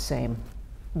used the same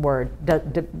word,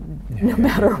 no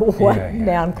matter what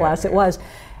noun class it was.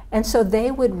 And so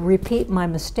they would repeat my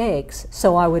mistakes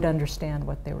so I would understand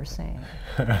what they were saying.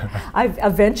 I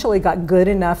eventually got good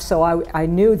enough so I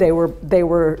knew they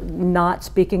were not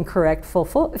speaking correct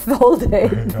Fulfulde,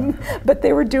 but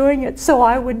they were doing it so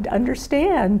I would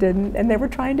understand, and they were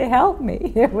trying to help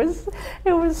me. It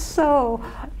was so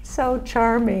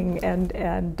charming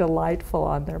and delightful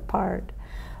on their part.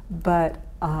 But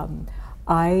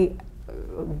I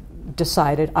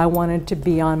decided I wanted to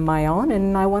be on my own,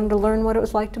 and I wanted to learn what it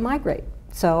was like to migrate.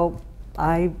 So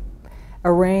I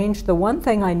arranged, the one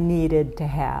thing I needed to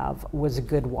have was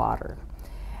good water.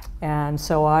 And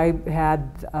so I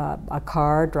had a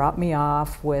car drop me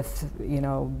off with,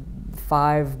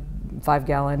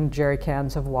 5-gallon jerry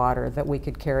cans of water that we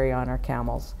could carry on our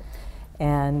camels.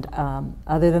 And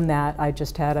other than that, I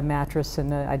just had a mattress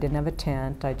and I didn't have a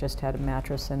tent. I just had a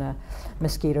mattress and a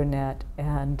mosquito net,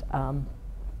 and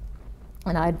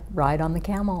I'd ride on the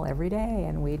camel every day,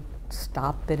 and we'd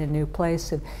stop in a new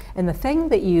place. And the thing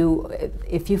that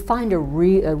if you find a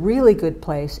really good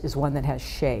place, is one that has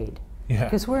shade,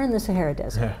 because we're in the Sahara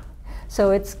Desert.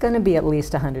 So it's going to be at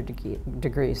least 100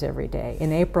 degrees every day.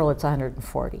 In April, it's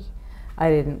 140. I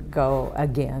didn't go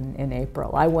again in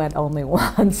April. I went only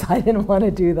once. I didn't want to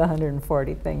do the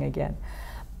 140 thing again.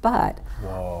 But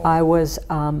I was,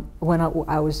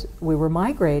 we were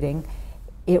migrating,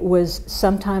 it was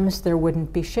sometimes there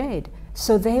wouldn't be shade.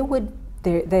 So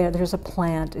there's a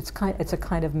plant, it's a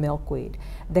kind of milkweed.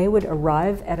 They would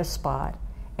arrive at a spot,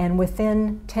 and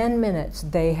within 10 minutes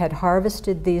they had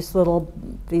harvested these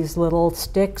little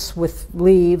sticks with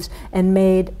leaves and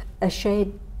made a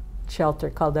shade shelter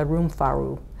called a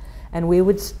rumfaru, and we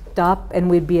would stop and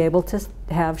we'd be able to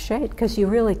have shade, because you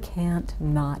really can't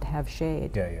not have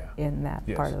shade in that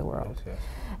part of the world.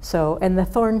 So, and the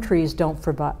thorn trees don't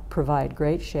provide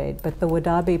great shade, but the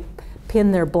Wadabi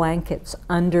pin their blankets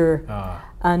under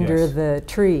the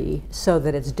tree so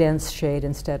that it's dense shade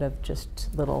instead of just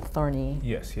little thorny.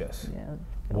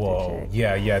 Whoa!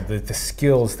 The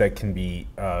skills that can be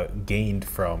gained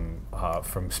from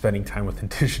spending time with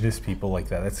indigenous people like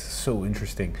that—that's so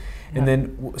interesting. And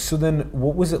then,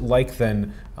 what was it like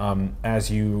then, as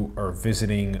you are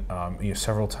visiting,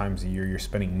 several times a year? You're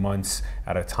spending months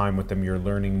at a time with them. You're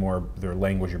learning more their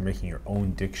language. You're making your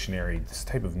own dictionary. This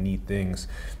type of neat things.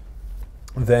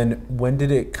 Then, when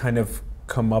did it kind of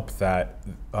come up that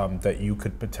you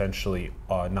could potentially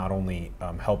not only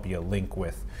help be a link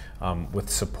with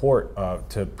support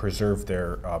to preserve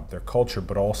their culture,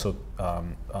 but also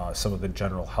some of the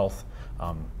general health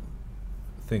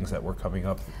things that were coming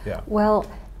up? Well,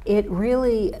 the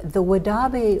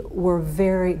Wadabi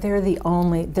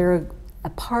they're a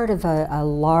part of a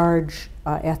large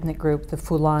ethnic group, the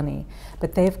Fulani,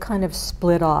 but they've kind of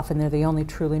split off, and they're the only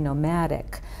truly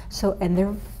nomadic. So, and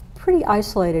they're pretty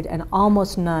isolated, and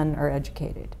almost none are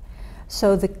educated.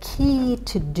 So the key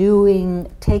to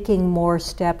taking more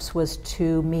steps was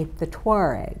to meet the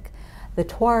Tuareg. The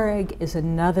Tuareg is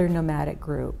another nomadic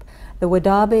group. The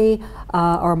Wadabi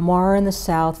are more in the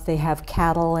south. They have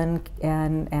cattle and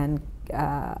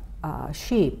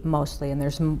sheep mostly, and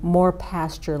there's more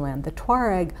pasture land. The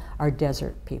Tuareg are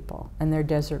desert people, and they're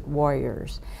desert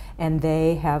warriors, and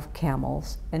they have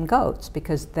camels and goats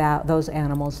because those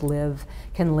animals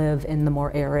can live in the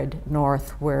more arid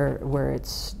north where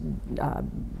it's a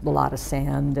lot of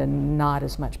sand and not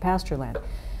as much pasture land.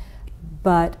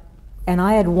 And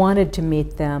I had wanted to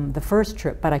meet them the first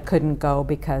trip, but I couldn't go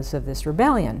because of this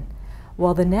rebellion.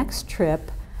 Well, the next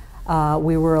trip,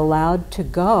 we were allowed to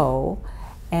go,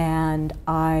 and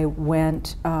I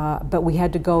went, but we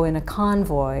had to go in a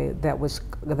convoy that was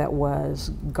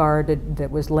guarded,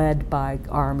 that was led by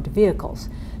armed vehicles.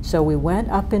 So we went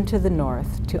up into the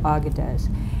north to Agadez,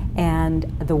 and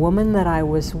the woman that I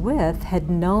was with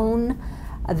had known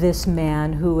this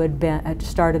man who had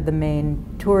started the main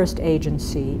tourist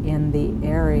agency in the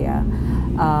area.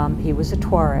 He was a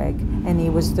Tuareg, and he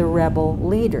was the rebel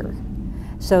leader.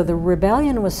 So the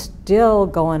rebellion was still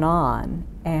going on,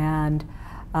 and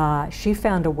she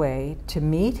found a way to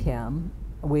meet him.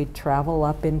 We'd travel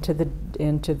up into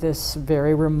this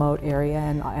very remote area,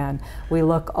 and we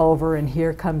look over, and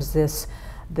here comes this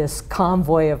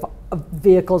convoy of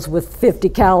vehicles with 50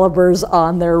 calibers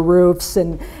on their roofs,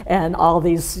 and all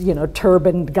these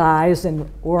turbaned guys,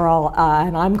 and we're all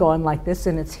and I'm going like this,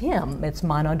 and it's him. It's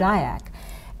Monodiac,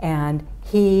 and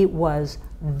he was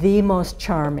the most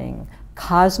charming,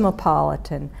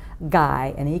 cosmopolitan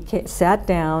guy, and he sat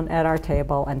down at our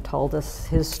table and told us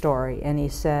his story, and he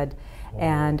said,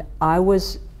 and I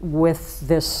was with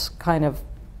this kind of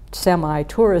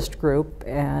semi-tourist group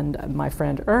and my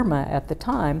friend Irma at the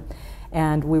time,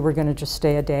 and we were going to just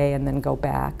stay a day and then go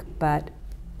back, but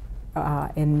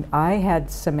and I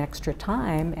had some extra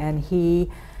time, and he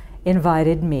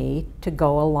invited me to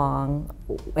go along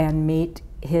and meet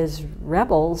his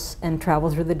rebels and travel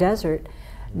through the desert.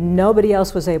 Nobody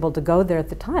else was able to go there at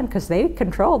the time because they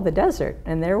controlled the desert,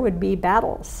 and there would be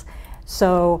battles.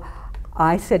 So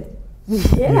I said,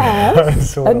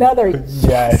 yes, another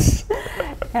yes.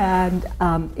 And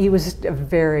he was a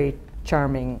very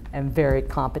charming and very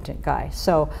competent guy.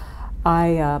 So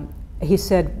he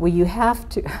said, well, you have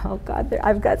to, oh God,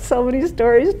 I've got so many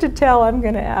stories to tell, I'm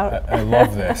going to out. I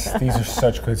love this. These are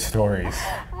such good stories.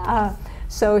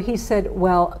 So he said,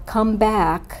 well, come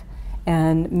back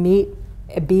and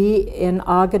be in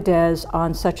Agadez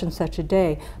on such and such a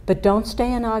day, but don't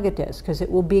stay in Agadez because it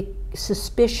will be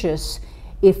suspicious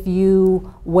if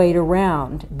you wait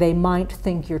around. They might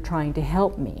think you're trying to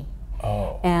help me.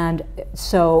 Oh. And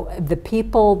so the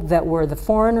people that were the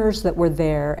foreigners that were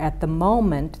there at the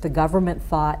moment, the government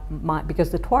thought,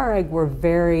 because the Tuareg were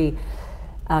very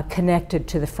connected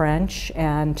to the French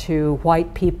and to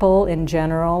white people in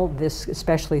general, this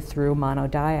especially through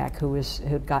Monodiac,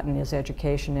 who'd gotten his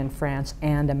education in France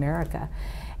and America.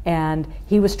 And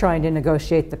he was trying to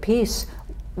negotiate the peace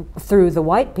through the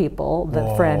white people,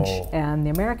 the French and the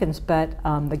Americans, but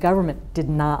the government did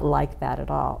not like that at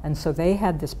all. And so they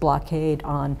had this blockade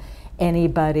on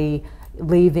anybody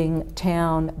leaving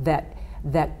town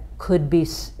that could be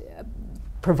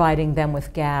providing them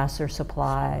with gas or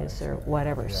supplies or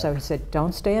whatever. Yeah. So he said,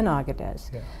 don't stay in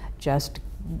Agadez. Yeah. Just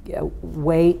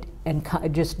wait and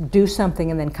just do something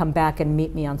and then come back and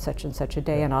meet me on such and such a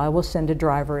day, and I will send a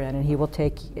driver in and he will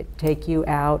take you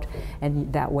out,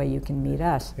 and that way you can meet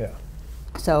us. Yeah.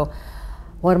 So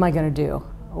what am I going to do?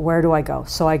 Where do I go?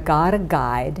 So I got a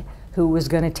guide who was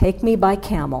going to take me by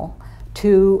camel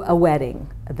to a wedding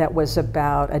that was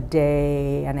about a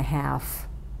day and a half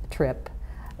trip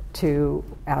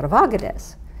out of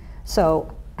Agadez.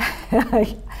 So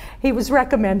he was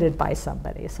recommended by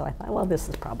somebody, so I thought, well, this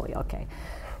is probably okay.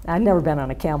 I'd never been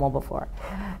on a camel before.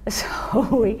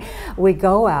 So we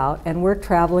go out and we're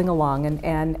traveling along,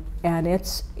 and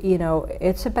it's,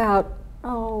 it's about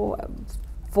 4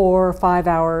 or 5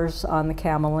 hours on the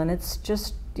camel, and it's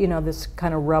just, this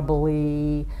kind of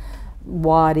rubbly,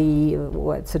 wadi,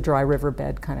 it's a dry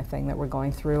riverbed kind of thing that we're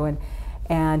going through.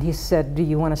 And he said, do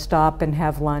you want to stop and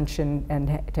have lunch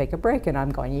and take a break? And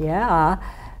I'm going, yeah.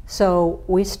 So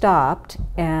we stopped,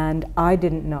 and I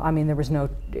didn't know, there was no,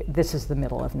 this is the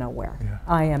middle of nowhere. Yeah.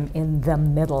 I am in the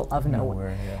middle of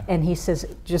nowhere. Yeah. And he says,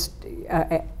 just,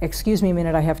 excuse me a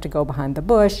minute, I have to go behind the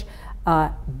bush.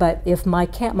 But if my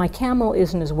camel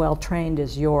isn't as well trained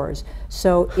as yours,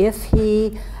 so if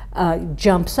he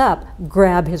jumps up,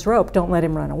 grab his rope, don't let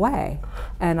him run away.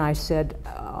 And I said,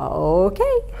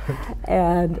 okay.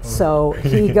 And so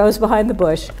he goes behind the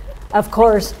bush. Of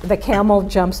course, the camel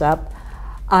jumps up.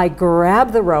 I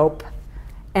grab the rope,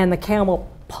 and the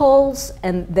camel pulls,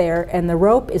 and the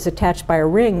rope is attached by a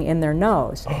ring in their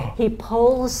nose. He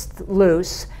pulls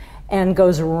loose, and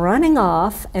goes running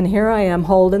off, and here I am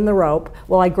holding the rope.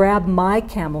 Well, I grab my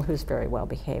camel, who's very well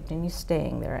behaved, and he's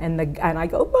staying there, and I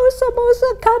go, Musa,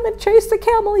 Musa, come and chase the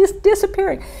camel, he's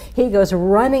disappearing. He goes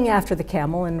running after the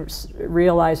camel and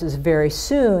realizes very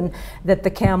soon that the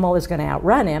camel is going to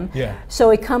outrun him. Yeah. So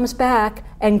he comes back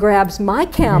and grabs my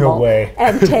camel No way.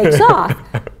 and takes off.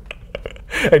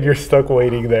 And you're stuck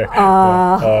waiting there.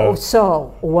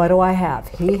 So what do I have?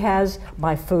 He has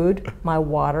my food, my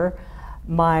water,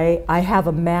 I have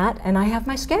a mat, and I have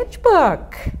my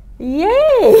sketchbook.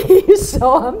 Yay!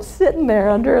 So I'm sitting there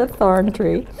under a thorn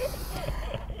tree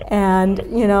and,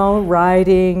 you know,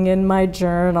 writing in my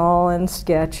journal and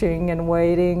sketching and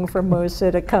waiting for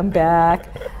Musa to come back.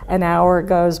 An hour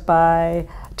goes by,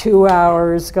 2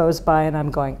 hours goes by, and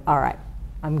I'm going, all right,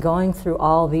 I'm going through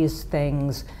all these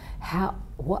things. How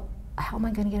am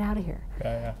I going to get out of here?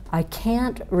 Yeah. I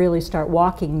can't really start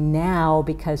walking now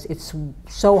because it's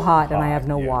so hot and I have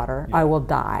no water. Yeah. I will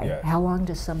die. Yeah. How long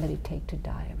does somebody take to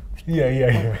die?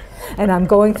 Yeah. And I'm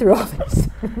going through all these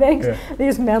things,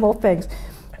 these mental things.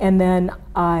 And then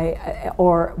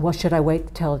well, should I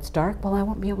wait till it's dark? Well, I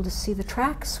won't be able to see the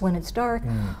tracks when it's dark.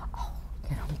 Oh,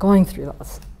 you know, I'm going through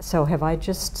those. So have I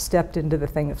just stepped into the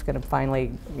thing that's going to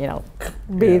finally, you know,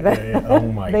 be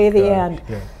Oh my be the gosh. end?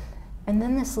 Yeah. And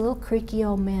then this little creaky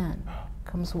old man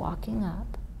comes walking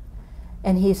up,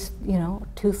 and he's, you know,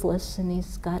 toothless, and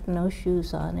he's got no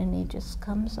shoes on, and he just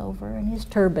comes over, and he's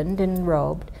turbaned and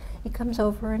robed. He comes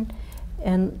over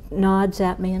and nods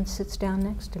at me and sits down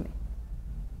next to me.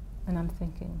 And I'm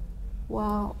thinking,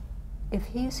 well, if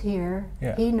he's here,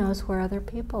 he knows where other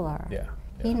people are.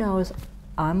 He knows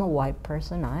I'm a white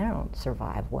person. I don't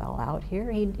survive well out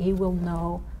here. He will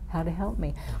know how to help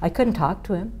me. I couldn't talk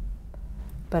to him,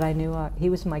 but I knew he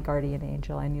was my guardian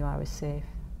angel. I knew I was safe.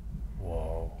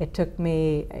 Whoa. It took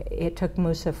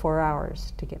Musa 4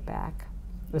 hours to get back.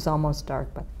 It was almost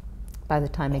dark, but by the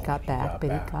time he got back.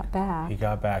 He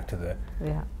got back to the...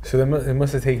 Yeah. So it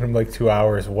must have taken him like 2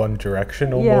 hours one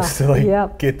direction almost to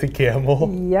like get the camel.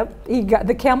 Yep.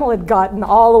 The camel had gotten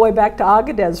all the way back to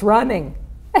Agadez running.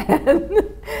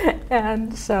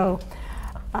 and so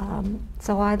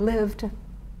I lived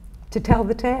to tell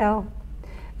the tale.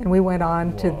 And we went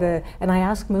on to and I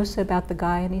asked Musa about the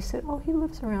guy, and he said, oh, he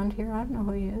lives around here. I don't know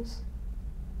who he is.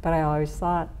 But I always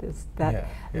thought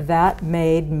that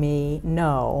made me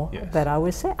know that I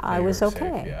was I was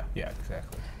okay. Safe. Yeah,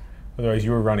 exactly. Otherwise, you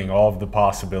were running all of the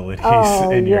possibilities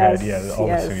in your head, all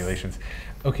the simulations.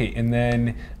 Okay, and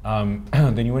then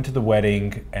then you went to the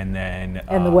wedding, and then...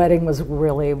 and the wedding was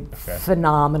really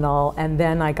phenomenal. And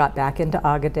then I got back into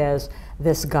Agadez.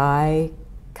 This guy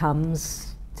comes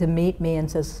to meet me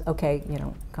and says, okay, you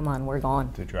know, come on, we're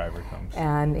going. The driver comes.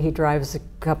 And he drives a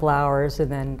couple hours, and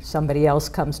then somebody else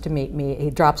comes to meet me. He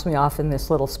drops me off in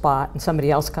this little spot, and somebody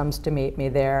else comes to meet me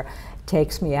there,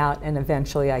 takes me out, and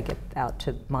eventually I get out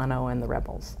to Mono and the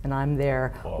rebels. And I'm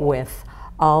there with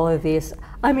all of these.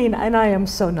 I mean, and I am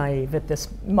so naive at this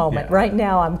moment. Yeah. Right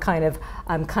now, I'm kind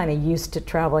of used to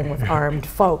traveling with armed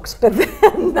folks, but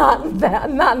then not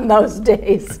in those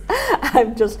days.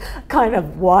 I'm just kind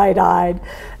of wide-eyed.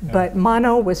 Yeah. But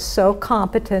Mono was so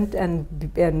competent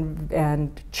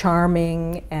and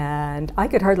charming, and I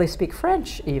could hardly speak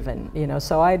French even, you know,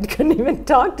 so I couldn't even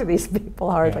talk to these people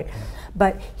hardly. Yeah.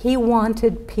 But he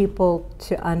wanted people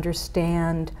to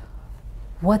understand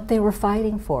what they were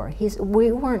fighting for.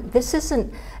 This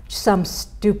isn't some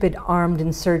stupid armed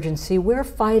insurgency. We're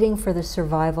fighting for the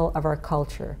survival of our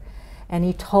culture. And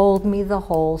he told me the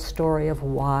whole story of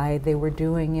why they were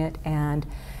doing it, and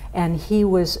he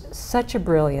was such a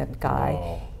brilliant guy.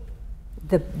 Whoa.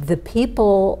 The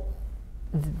people,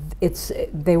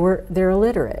 they're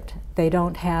illiterate. They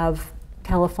don't have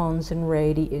telephones and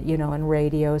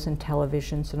radios and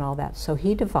televisions and all that. So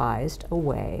he devised a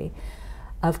way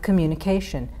of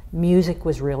communication. Music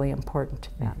was really important to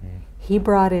them. Mm-hmm. He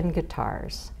brought in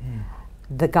guitars.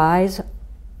 The guys,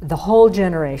 the whole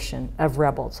generation of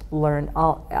rebels learned,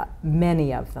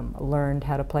 many of them learned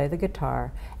how to play the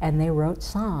guitar, and they wrote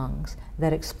songs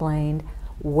that explained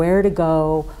where to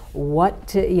go,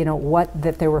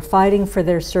 that they were fighting for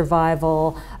their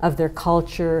survival of their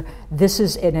culture.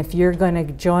 And if you're going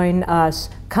to join us,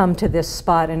 come to this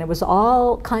spot. And it was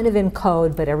all kind of in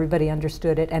code, but everybody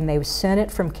understood it. And they sent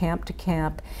it from camp to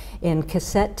camp in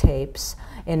cassette tapes,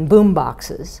 in boom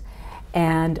boxes.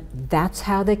 And that's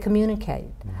how they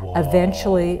communicated. Whoa.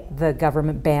 Eventually, the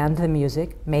government banned the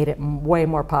music, made it way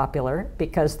more popular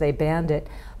because they banned it.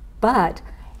 But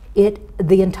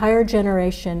the entire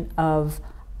generation of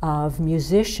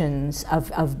musicians,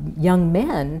 of young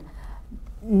men,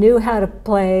 knew how to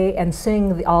play and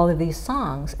sing all of these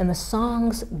songs, and the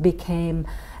songs became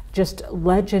just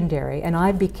legendary. And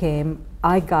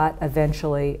I got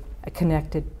eventually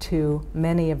connected to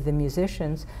many of the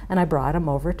musicians, and I brought them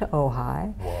over to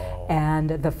Ojai. Whoa. And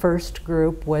the first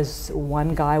group was,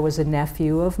 one guy was a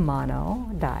nephew of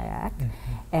Mono Dayak,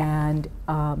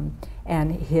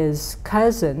 and his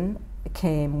cousin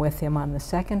came with him on the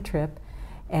second trip,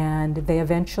 and they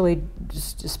eventually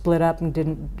just split up and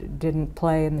didn't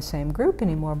play in the same group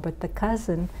anymore. But the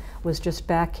cousin was just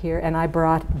back here, and I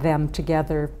brought them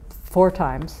together 4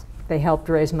 times. They helped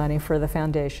raise money for the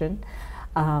foundation,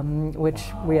 which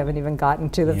we haven't even gotten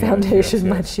to the foundation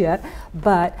much yet.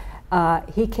 But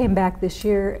he came back this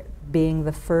year being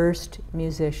the first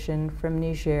musician from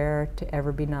Niger to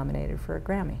ever be nominated for a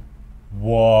Grammy.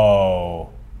 Whoa.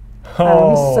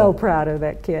 I'm so proud of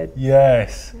that kid.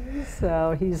 Yes.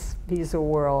 So he's a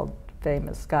world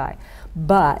famous guy.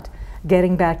 But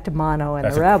getting back to Mono and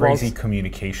That's the Rebels. That's a crazy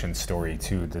communication story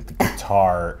too, that the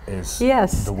guitar is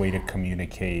the way to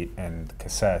communicate, and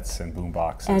cassettes and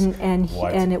boomboxes.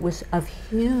 And it was of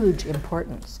huge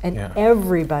importance. And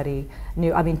everybody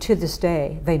knew, I mean, to this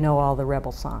day, they know all the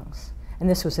Rebel songs. And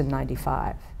this was in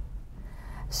 '95.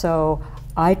 So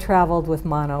I traveled with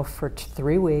Mono for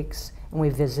 3 weeks, and we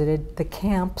visited the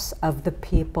camps of the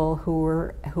people who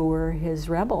were his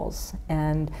rebels,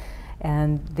 and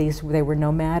they were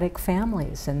nomadic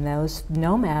families, and those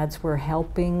nomads were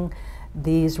helping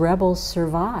these rebels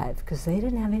survive because they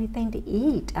didn't have anything to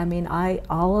eat. I mean,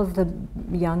 all of the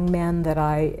young men that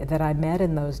I met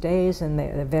in those days, and they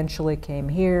eventually came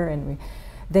here, and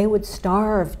they would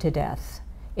starve to death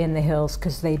in the hills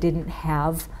because they didn't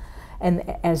have. And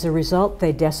as a result,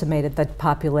 they decimated the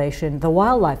population, the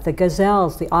wildlife, the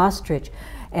gazelles, the ostrich,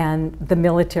 and the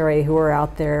military who were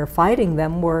out there fighting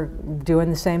them were doing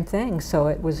the same thing. So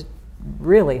it was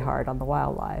really hard on the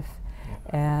wildlife.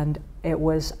 And it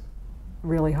was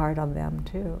really hard on them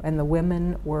too. And the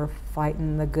women were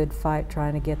fighting the good fight,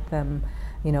 trying to get them,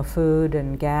 you know, food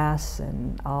and gas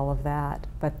and all of that.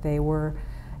 But they were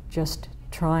just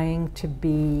trying to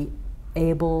be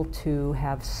able to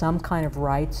have some kind of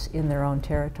rights in their own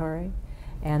territory,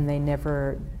 and they'd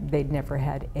never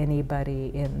had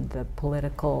anybody in the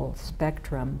political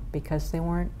spectrum because they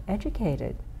weren't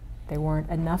educated. There weren't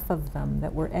enough of them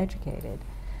that were educated.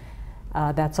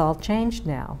 That's all changed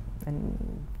now.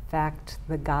 In fact,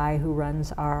 the guy who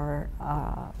runs our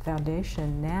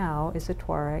foundation now is a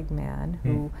Tuareg man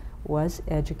who was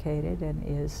educated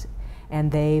and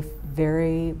they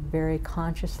very, very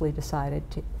consciously decided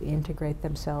to integrate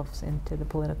themselves into the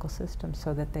political system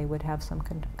so that they would have some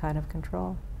kind of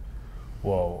control.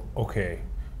 Whoa, okay.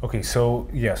 Okay, so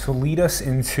yeah, so lead us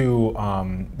into,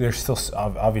 there's still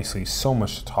obviously so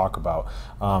much to talk about.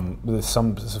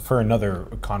 There's for another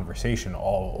conversation,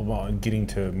 all about getting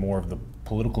to more of the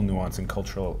political nuance and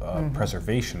cultural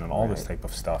preservation and all this type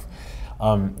of stuff.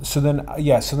 So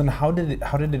then how did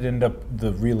it end up,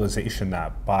 the realization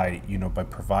that by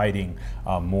providing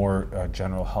more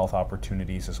general health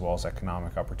opportunities as well as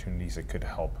economic opportunities, it could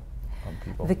help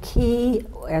people? The key,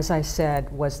 as I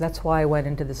said, was, that's why I went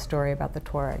into the story about the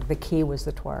Tuareg. The key was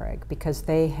the Tuareg, because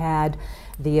they had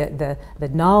the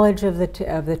knowledge of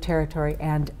the territory,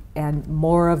 and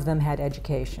more of them had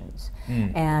educations.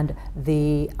 And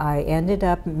I ended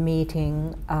up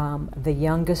meeting the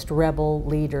youngest rebel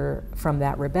leader from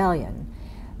that rebellion.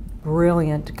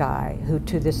 Brilliant guy who,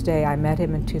 to this day, I met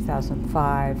him in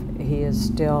 2005. He is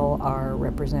still our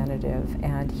representative,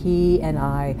 and he and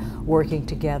I, working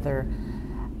together,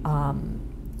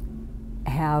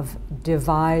 have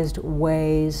devised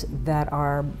ways that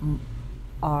are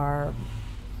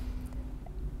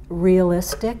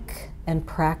realistic and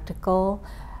practical.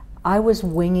 I was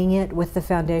winging it with the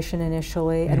foundation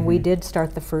initially, and we did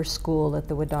start the first school that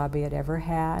the Wadabi had ever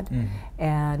had,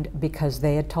 and because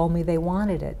they had told me they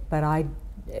wanted it,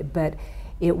 but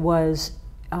it was,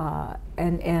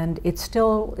 and it's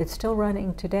still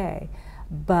running today,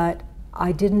 but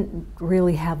I didn't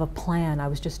really have a plan. I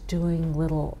was just doing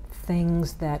little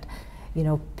things that,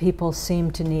 people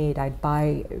seemed to need. I'd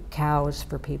buy cows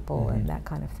for people and that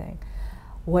kind of thing.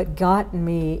 What got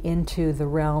me into the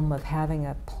realm of having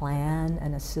a plan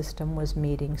and a system was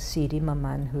meeting Sidi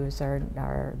Maman, who is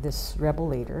this rebel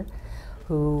leader,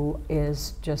 who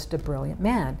is just a brilliant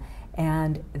man.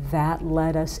 And that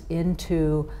led us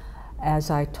into, as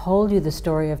I told you, the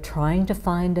story of trying to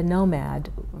find a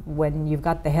nomad when you've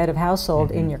got the head of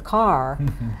household in your car.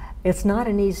 It's not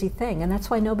an easy thing, and that's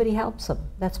why nobody helps them.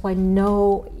 That's why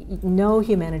no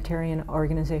humanitarian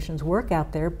organizations work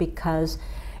out there, because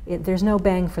there's no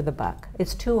bang for the buck.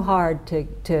 It's too hard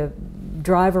to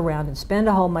drive around and spend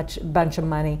a whole bunch of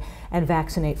money and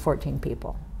vaccinate 14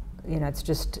 people. You know, it's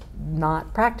just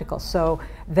not practical. So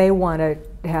they want to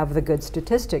have the good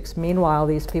statistics. Meanwhile,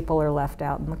 these people are left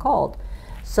out in the cold.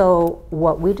 So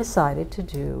what we decided to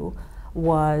do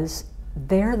was,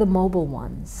 they're the mobile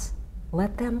ones.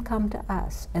 Let them come to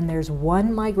us. And there's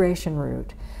one migration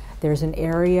route. There's an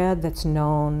area that's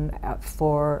known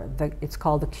for it's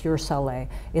called the cure salé.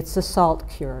 It's the salt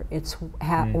cure. It's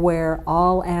where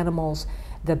all animals,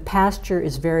 the pasture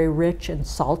is very rich and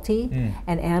salty,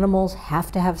 and animals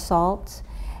have to have salt.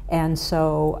 And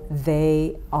so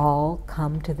they all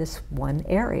come to this one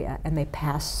area, and they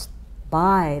pass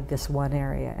by this one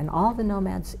area. And all the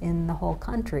nomads in the whole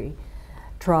country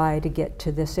try to get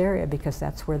to this area because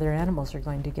that's where their animals are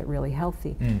going to get really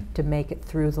healthy to make it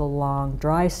through the long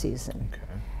dry season.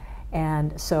 Okay.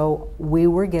 And so we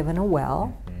were given a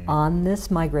well on this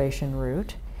migration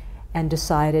route and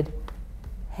decided,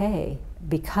 hey,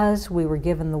 because we were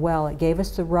given the well, it gave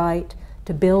us the right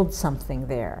to build something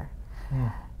there.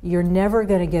 You're never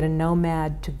going to get a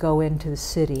nomad to go into the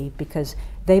city because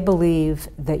they believe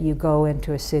that you go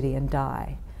into a city and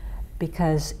die.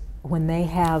 Because when they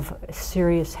have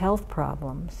serious health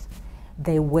problems,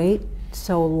 they wait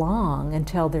so long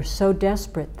until they're so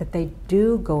desperate that they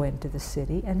do go into the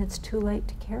city, and it's too late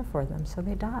to care for them, so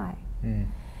they die.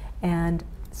 And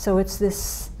so it's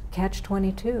this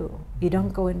catch-22. You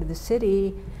don't go into the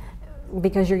city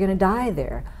because you're going to die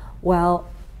there. Well,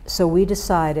 so we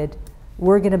decided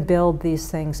we're going to build these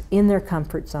things in their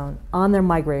comfort zone, on their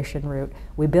migration route.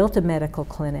 We built a medical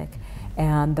clinic.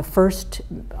 And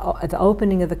the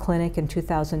opening of the clinic in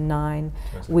 2009,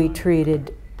 we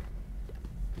treated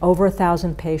over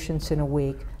 1,000 patients in a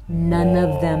week. None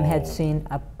of them had seen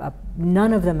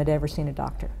none of them had ever seen a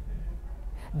doctor.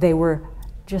 They were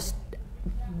just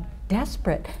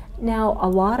desperate. Now, a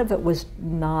lot of it was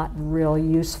not real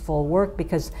useful work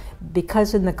because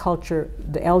in the culture,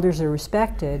 the elders are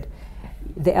respected.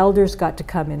 The elders got to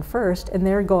come in first, and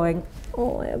they're going,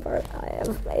 oh, I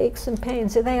have aches and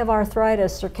pains. They have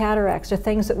arthritis or cataracts or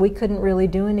things that we couldn't really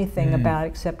do anything about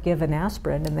except give an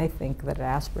aspirin, and they think that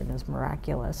aspirin is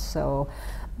miraculous. So,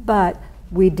 but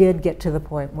we did get to the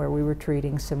point where we were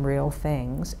treating some real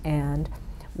things, and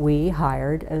we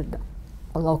hired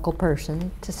a local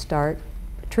person to start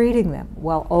treating them.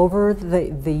 Well, over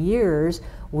the years,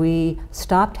 we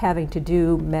stopped having to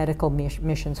do medical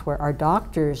missions where our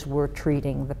doctors were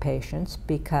treating the patients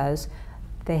because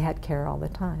they had care all the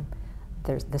time.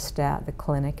 There's the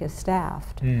clinic is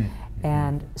staffed.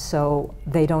 And so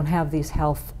they don't have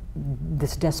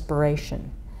this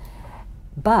desperation.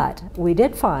 But we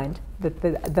did find that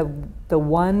the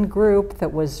one group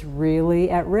that was really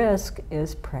at risk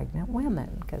is pregnant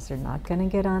women, because they're not going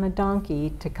to get on a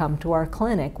donkey to come to our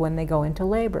clinic when they go into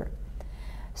labor.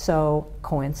 So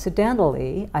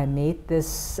coincidentally, I meet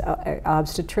this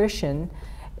obstetrician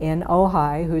in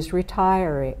Ojai who's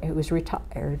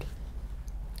retired,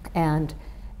 and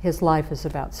his life is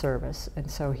about service, and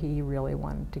so he really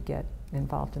wanted to get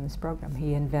involved in this program.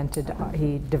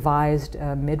 He devised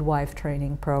a midwife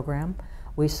training program.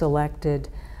 We selected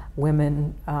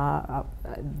women,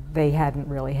 they hadn't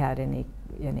really had any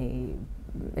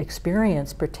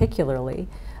experience particularly,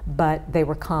 but they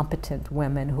were competent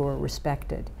women who were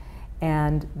respected.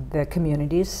 And the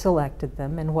communities selected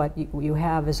them, and what you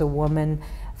have is a woman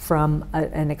from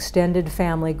an extended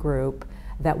family group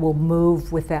that will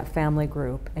move with that family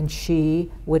group, and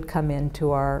she would come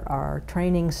into our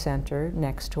training center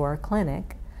next to our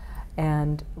clinic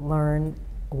and learn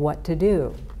what to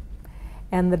do.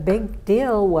 And the big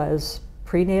deal was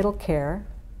prenatal care,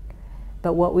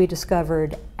 but what we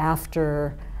discovered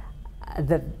after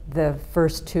the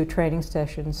first 2 training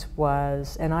sessions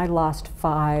was, and I lost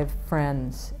 5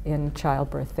 friends in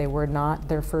childbirth. They were not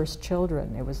their first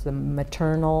children. It was the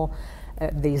maternal,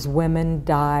 these women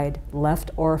died,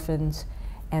 left orphans,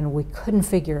 and we couldn't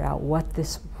figure out what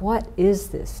is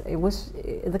this?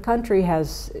 The country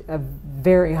has a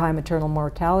very high maternal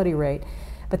mortality rate,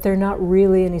 but there are not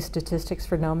really any statistics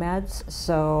for nomads,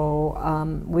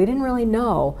 so we didn't really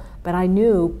know, but I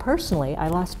knew personally I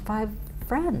lost 5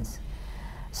 friends.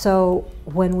 So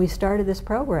when we started this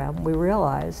program, we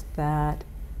realized that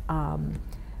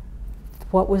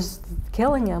what was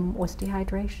killing them was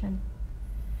dehydration.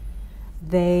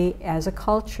 They, as a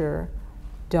culture,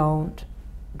 don't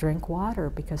drink water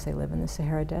because they live in the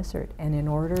Sahara Desert. And in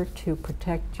order to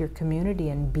protect your community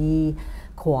and be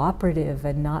cooperative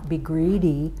and not be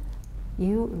greedy,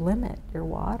 you limit your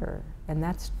water. And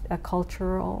that's a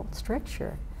cultural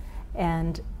stricture.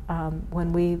 And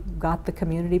when we got the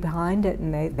community behind it,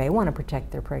 and they want to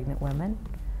protect their pregnant women,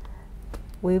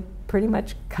 we pretty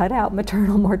much cut out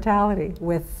maternal mortality.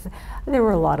 There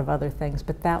were a lot of other things,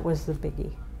 but that was the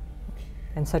biggie.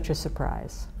 and such a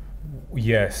surprise.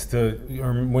 Yes,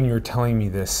 when you were telling me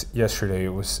this yesterday,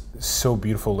 it was so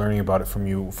beautiful learning about it from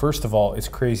you. First of all, it's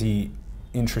crazy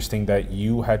interesting that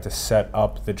you had to set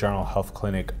up the general health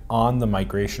clinic on the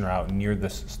migration route near the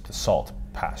salt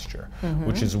pasture,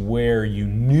 which is where you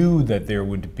knew that there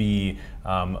would be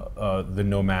the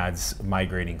nomads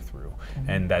migrating through,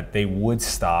 and that they would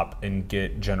stop and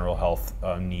get general health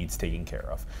needs taken care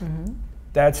of.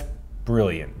 That's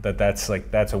brilliant. That's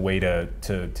a way to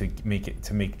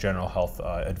make general health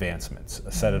advancements.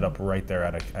 Set it up right there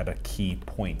at a key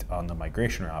point on the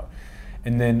migration route.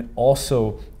 And then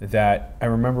also that I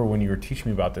remember when you were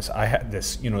teaching me about this, I had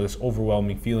this this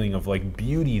overwhelming feeling of like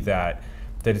beauty that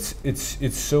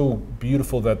it's so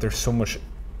beautiful that there's so much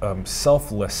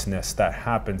selflessness that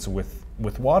happens with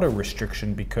water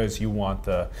restriction, because you want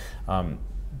the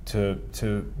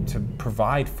to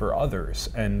provide for others,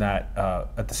 and that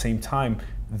at the same time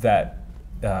that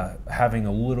having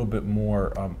a little bit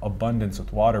more abundance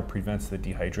with water prevents the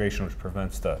dehydration, which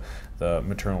prevents the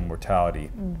maternal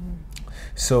mortality.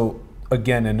 So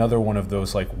again, another one of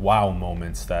those like wow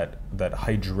moments that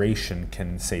hydration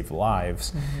can save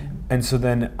lives. And so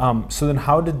then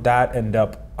how did that end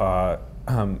up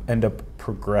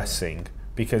progressing?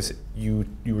 Because you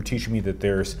were teaching me that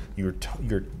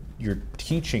you're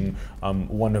teaching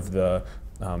one of the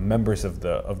members of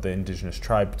the indigenous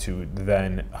tribe to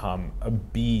then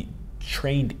be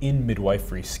trained in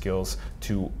midwifery skills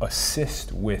to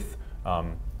assist with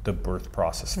the birth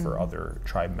process for other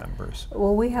tribe members.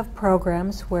 Well, we have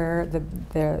programs where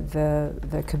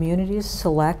the communities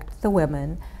select the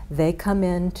women. They come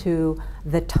into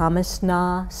the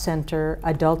Tamasna Center,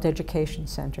 Adult Education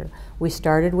Center. We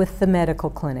started with the medical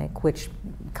clinic, which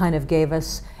kind of gave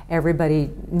us, everybody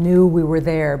knew we were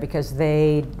there because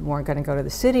they weren't going to go to the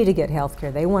city to get health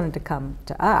care. They wanted to come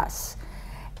to us.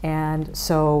 And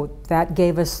so that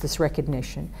gave us this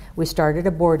recognition. We started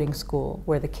a boarding school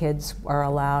where the kids are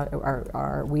allowed,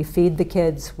 we feed the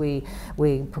kids, we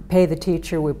pay the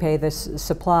teacher, we pay the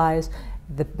supplies,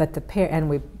 and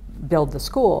we build the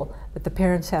school, but the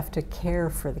parents have to care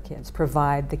for the kids,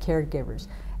 provide the caregivers.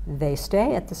 They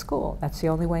stay at the school. That's the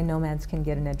only way nomads can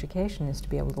get an education, is to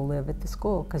be able to live at the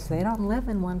school, because they don't live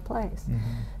in one place.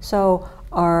 So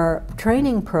our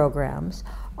training programs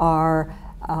are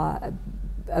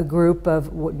a group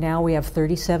of, now we have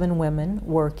 37 women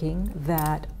working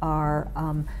that are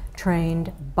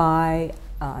trained by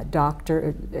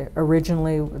doctor,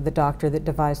 originally the doctor that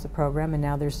devised the program, and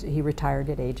now he retired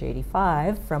at age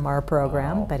 85 from our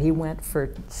program, but he went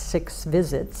for 6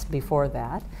 visits before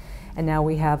that. And now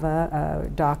we have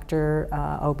a doctor,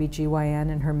 OBGYN,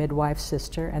 and her midwife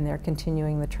sister, and they're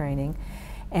continuing the training.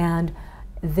 And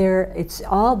it's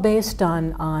all based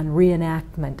on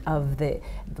reenactment of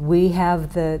we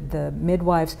have the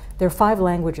midwives. There are 5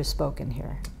 languages spoken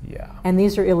here. Yeah. And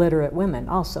these are illiterate women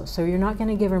also, so you're not going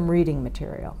to give them reading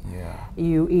material. Yeah.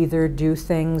 You either do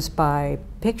things by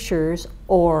pictures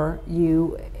or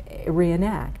you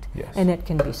reenact. Yes. And it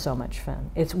can be so much fun.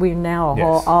 We're now a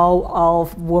whole all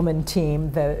woman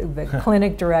team. The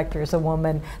clinic director is a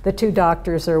woman. The 2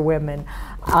 doctors are women.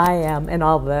 I am, and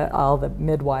all the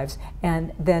midwives.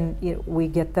 And then we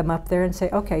get them up there and say,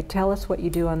 okay, tell us what you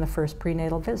do on the first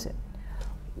prenatal visit.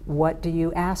 What do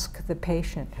you ask the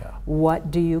patient? Yeah.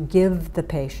 What do you give the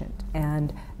patient?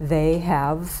 And they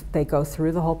go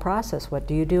through the whole process. What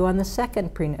do you do on the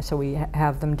second prenatal? So we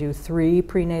have them do 3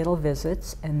 prenatal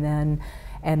visits, and then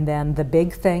the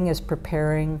big thing is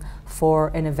preparing for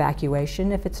an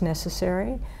evacuation if it's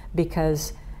necessary,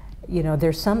 because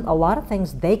there's a lot of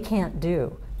things they can't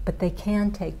do, but they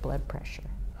can take blood pressure.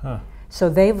 So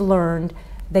they've learned,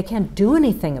 they can't do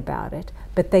anything about it,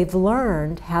 but they've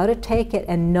learned how to take it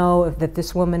and know that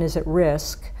this woman is at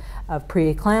risk of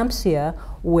preeclampsia,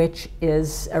 which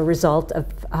is a result of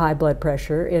high blood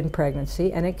pressure in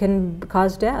pregnancy, and it can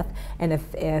cause death. And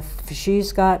if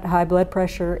she's got high blood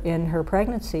pressure in her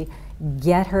pregnancy,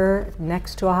 get her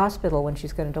next to a hospital when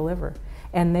she's going to deliver.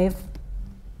 And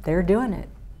they're doing it.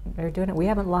 They're doing it. We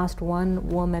haven't lost one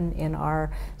woman in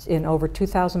over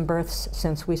 2,000 births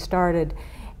since we started,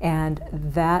 and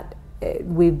that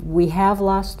we have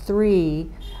lost 3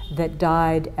 that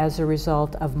died as a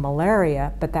result of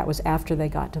malaria, but that was after they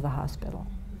got to the hospital.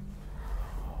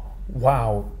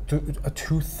 Wow,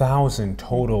 2,000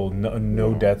 total,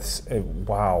 no deaths.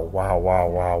 Wow.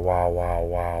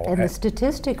 And the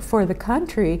statistic for the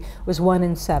country was 1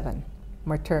 in 7.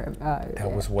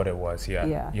 That was what it was,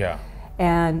 yeah. Yeah.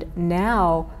 And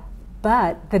now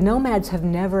But the nomads have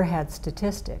never had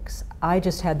statistics. I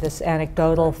just had this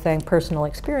anecdotal thing, personal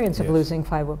experience of losing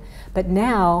 5 women. But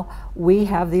now we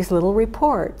have these little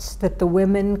reports that the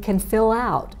women can fill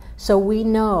out. So we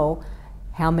know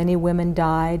how many women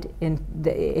died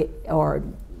or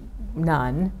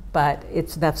none, but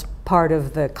that's part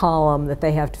of the column that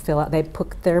they have to fill out. They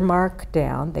put their mark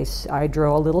down. I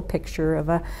draw a little picture of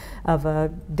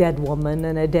a dead woman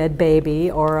and a dead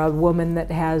baby, or a woman that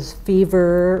has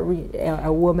fever,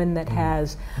 a woman that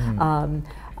has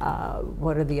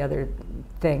what are the other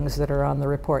things that are on the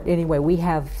report? Anyway, we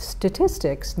have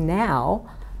statistics now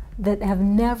that have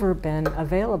never been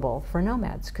available for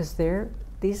nomads, because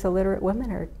these illiterate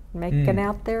women are making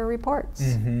out their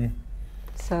reports.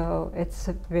 So it's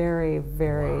a very,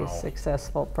 very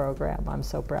successful program. I'm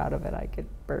so proud of it, I could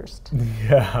burst.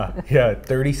 Yeah,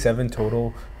 37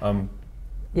 total.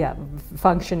 Yeah,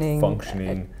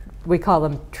 functioning. We call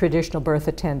them traditional birth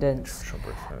attendants.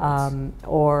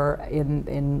 Or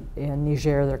in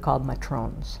Niger, they're called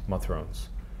matrones. Matrones.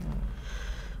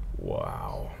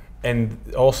 Wow. And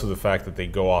also the fact that they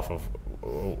go off of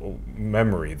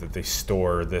memory, that they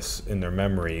store this in their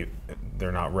memory.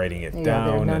 They're not writing it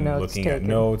down and looking at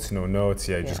notes, no notes.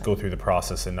 Just go through the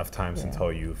process enough times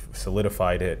until you've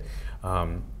solidified it.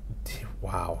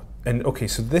 Wow. And okay,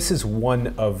 so this is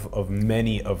one of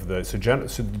many of the, so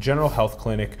the General Health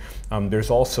Clinic, there's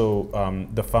also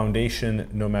the foundation,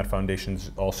 Nomad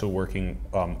Foundation's also working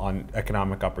on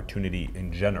economic opportunity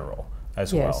in general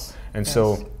as well. And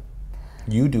so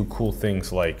you do cool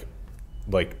things like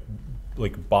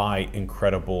buy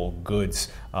incredible goods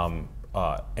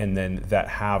and then that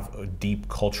have a deep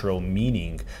cultural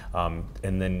meaning,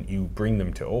 and then you bring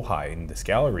them to Ojai in this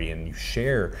gallery, and you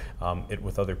share it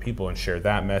with other people and share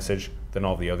that message. Then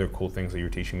all the other cool things that you're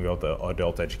teaching me about, the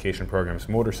adult education programs,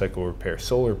 motorcycle repair,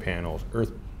 solar panels,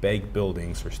 earth bag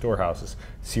buildings for storehouses,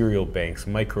 cereal banks,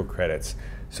 microcredits.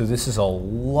 So this is a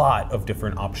lot of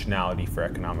different optionality for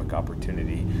economic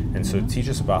opportunity. And so teach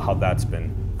us about how that's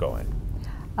been going.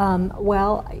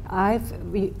 Well,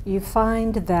 you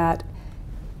find that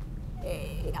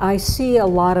I see a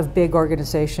lot of big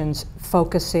organizations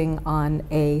focusing on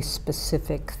a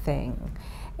specific thing.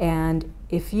 And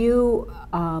if you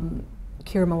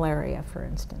cure malaria, for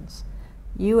instance,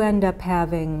 you end up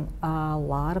having a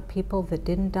lot of people that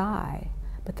didn't die,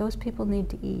 but those people need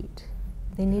to eat.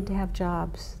 They need to have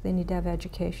jobs. They need to have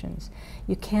educations.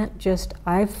 You can't just,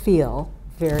 I feel,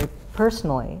 very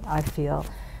personally, I feel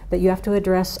that you have to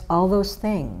address all those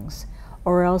things,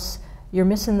 or else you're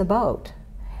missing the boat.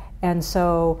 And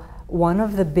so one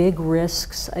of the big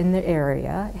risks in the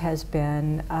area has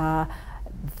been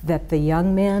that the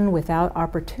young men without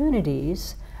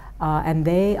opportunities, and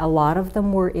a lot of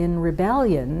them were in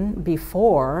rebellion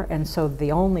before, and so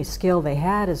the only skill they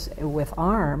had is with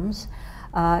arms,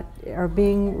 are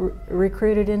being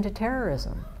recruited into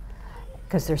terrorism,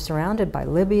 because they're surrounded by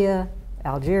Libya,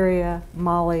 Algeria,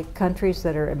 Mali, countries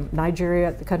that are,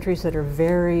 Nigeria, countries that are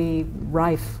very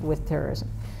rife with terrorism.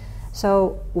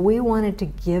 So we wanted to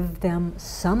give them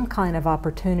some kind of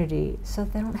opportunity so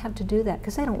they don't have to do that,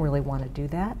 because they don't really want to do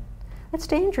that. That's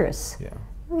dangerous. Yeah.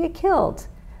 They'll get killed.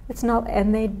 It's not,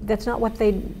 and that's not what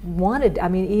they wanted. I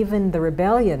mean, even the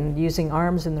rebellion, using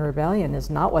arms in the rebellion, is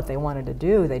not what they wanted to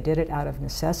do. They did it out of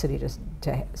necessity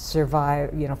to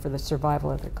survive, you know, for the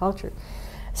survival of their culture.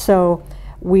 So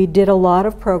we did a lot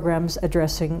of programs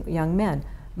addressing young men.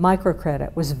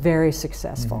 Microcredit was very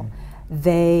successful.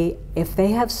 If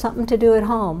they have something to do at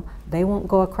home, they won't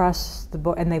go across the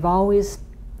border, and they've always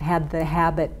had the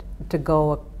habit to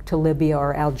go to Libya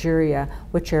or Algeria,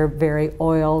 which are very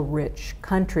oil-rich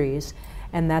countries,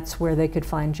 and that's where they could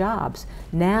find jobs.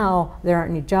 Now there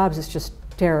aren't any jobs, it's just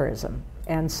terrorism.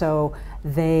 And so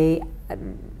they,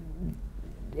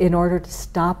 in order to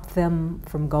stop them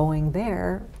from going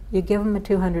there, you give them a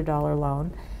 $200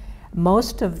 loan.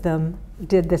 Most of them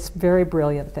did this very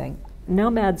brilliant thing.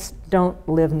 Nomads don't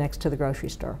live next to the grocery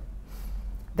store.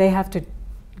 They have to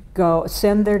go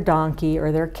send their donkey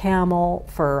or their camel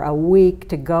for a week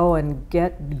to go and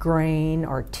get grain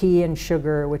or tea and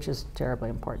sugar, which is terribly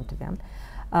important to them,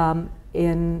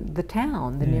 in the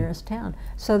town, the nearest town.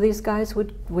 So these guys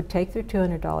would take their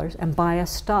 $200 and buy a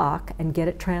stock and get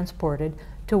it transported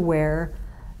to where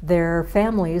their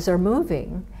families are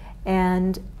moving.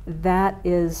 And that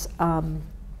is,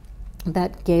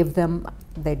 that gave them,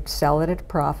 they'd sell it at a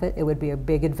profit. It would be a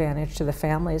big advantage to the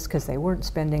families because they weren't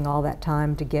spending all that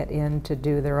time to get in to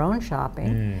do their own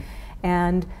shopping.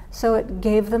 And so it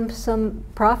gave them some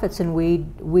profits, and we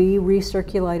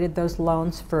recirculated those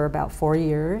loans for about 4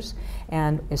 years.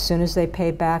 And as soon as they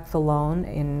paid back the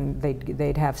loan,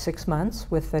 they'd have 6 months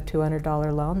with the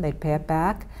 $200 loan, they'd pay it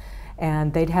back,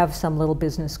 and they'd have some little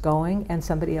business going, and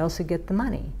somebody else would get the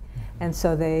money. And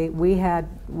so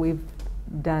we've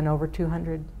done over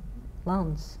 200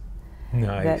 loans.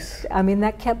 Nice.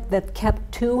 That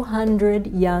kept 200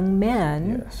 young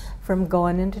men from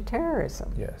going into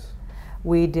terrorism. Yes.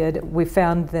 We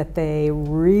found that they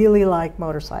really like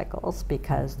motorcycles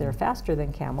because they're faster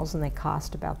than camels, and they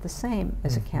cost about the same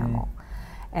as a camel,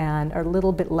 and are a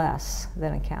little bit less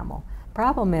than a camel.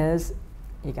 Problem is,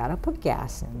 you got to put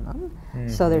gas in them,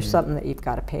 so there's something that you've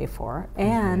got to pay for,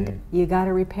 and you got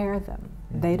to repair them.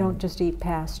 They don't just eat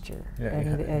pasture,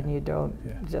 and you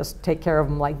don't just take care of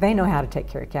them like they know how to take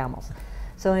care of camels.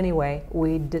 So anyway,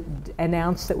 we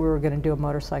announced that we were going to do a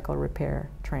motorcycle repair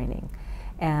training.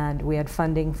 And we had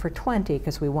funding for 20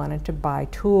 because we wanted to buy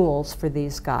tools for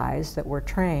these guys that were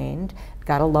trained.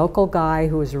 Got a local guy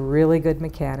who was a really good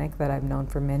mechanic that I've known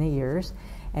for many years.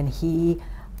 And he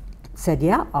said,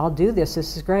 yeah, I'll do this.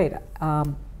 This is great.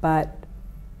 But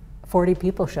 40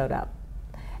 people showed up.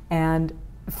 And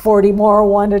 40 more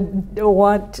want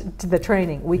to the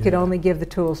training. We could only give the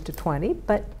tools to 20,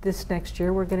 but this next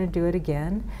year we're going to do it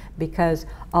again, because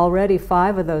already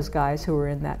 5 of those guys who were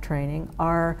in that training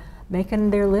are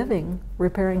making their living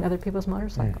repairing other people's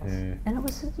motorcycles. And it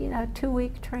was, a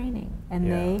 2-week training,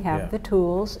 and they have the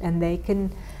tools, and they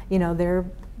can, they're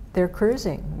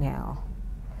cruising now.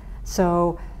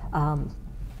 So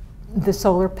the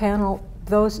solar panel,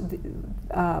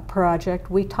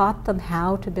 project, we taught them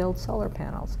how to build solar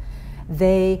panels.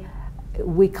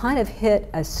 We kind of hit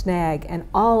a snag, and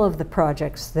all of the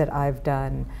projects that I've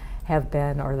done have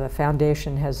been, or the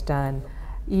foundation has done,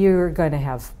 you're going to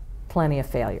have plenty of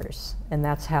failures, and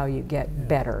that's how you get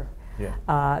better.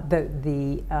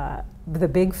 The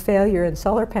big failure in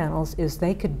solar panels is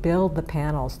they could build the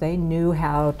panels. They knew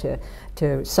how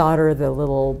to solder the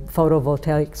little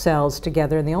photovoltaic cells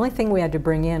together, and the only thing we had to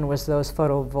bring in was those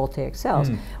photovoltaic cells.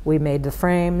 We made the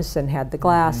frames and had the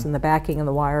glass and the backing and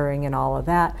the wiring and all of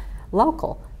that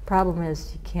local. Problem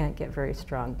is, you can't get very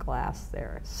strong glass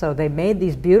there. So they made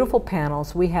these beautiful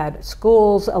panels. We had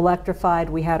schools electrified.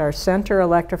 We had our center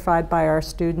electrified by our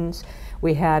students.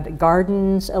 We had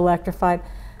gardens electrified.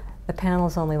 The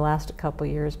panels only last a couple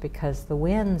years because the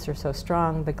winds are so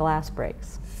strong, the glass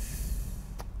breaks.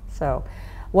 So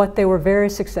what they were very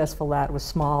successful at was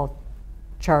small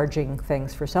charging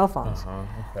things for cell phones.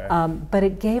 But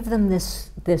it gave them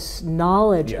this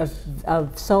knowledge of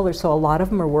solar. So a lot of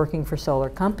them are working for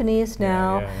solar companies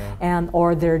now,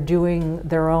 or they're doing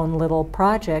their own little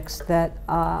projects that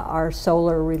are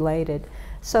solar related.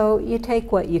 So you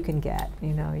take what you can get.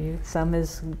 Some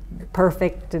is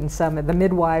perfect, and the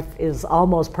midwife is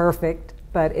almost perfect,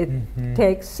 but it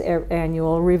takes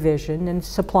annual revision and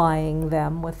supplying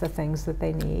them with the things that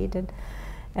they need,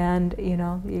 and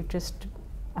you just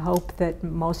hope that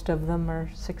most of them are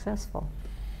successful.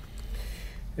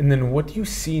 And then what do you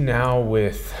see now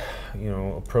with,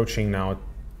 approaching now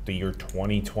the year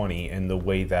 2020 and the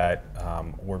way that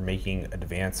we're making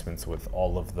advancements with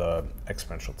all of the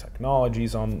exponential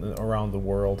technologies around the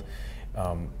world,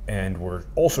 and we're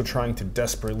also trying to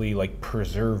desperately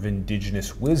preserve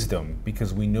indigenous wisdom,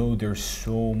 because we know there's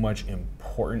so much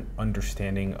important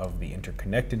understanding of the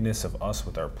interconnectedness of us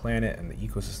with our planet and the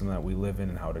ecosystem that we live in,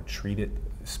 and how to treat it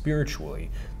spiritually.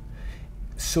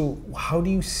 So how do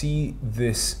you see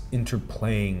this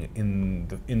interplaying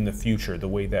in the future, the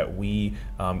way that we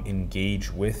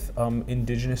engage with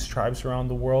indigenous tribes around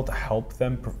the world, to help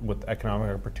them with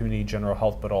economic opportunity, general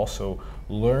health, but also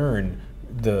learn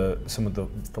some of the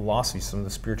philosophy, some of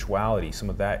the spirituality, some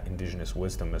of that indigenous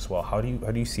wisdom as well? How do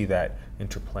you see that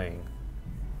interplaying?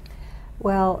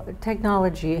 Well,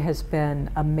 technology has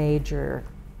been a major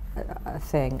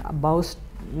thing. Most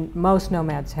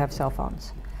nomads have cell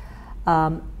phones.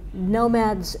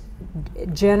 Nomads,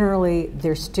 generally,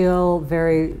 there's a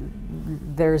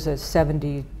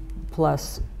 70+%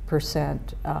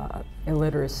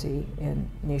 illiteracy in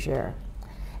Niger,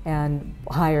 and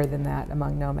higher than that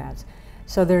among nomads.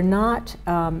 So they're not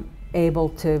able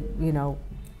to,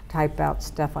 type out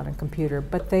stuff on a computer,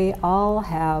 but they all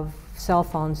have cell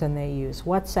phones, and they use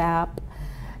WhatsApp,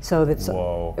 so that's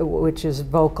which is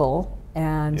vocal,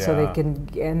 and so they can,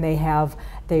 and they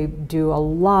do a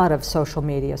lot of social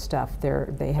media stuff.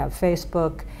 They have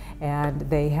Facebook, and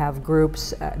they have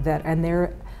groups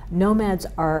and nomads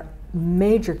are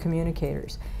major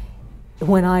communicators.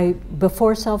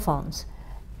 Before cell phones,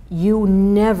 you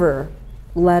never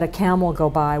let a camel go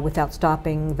by without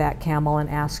stopping that camel and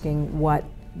asking what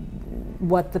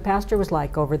the pasture was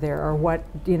like over there, or what,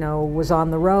 you know, was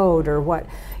on the road, or what.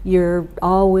 You're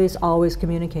always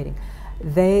communicating.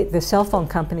 The cell phone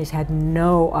companies had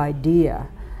no idea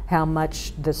how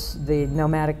much the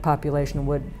nomadic population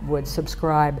would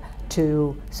subscribe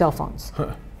to cell phones.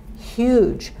 Huh.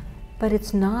 Huge. But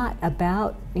it's not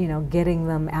about, you know, getting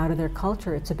them out of their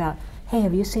culture. It's about, hey,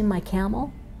 have you seen my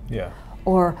camel? Yeah.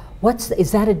 Or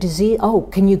is that a disease? Oh,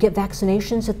 can you get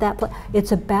vaccinations at that place?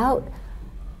 It's about,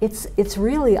 it's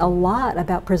really a lot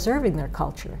about preserving their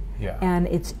culture. Yeah. And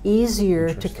it's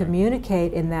easier to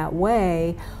communicate in that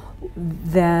way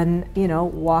than, you know,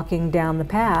 walking down the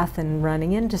path and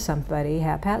running into somebody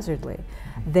haphazardly.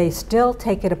 They still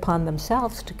take it upon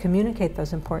themselves to communicate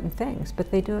those important things,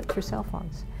 but they do it through cell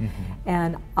phones.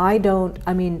 And I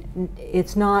mean,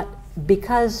 it's not,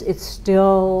 because it's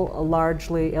still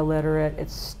largely illiterate,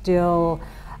 it's still,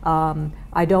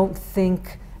 I don't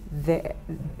think that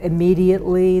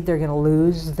immediately they're going to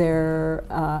lose their,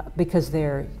 because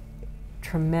they're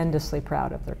tremendously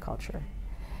proud of their culture.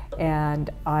 And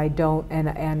I don't,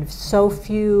 and so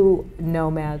few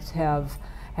nomads have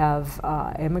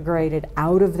immigrated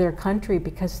out of their country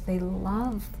because they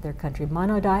love their country.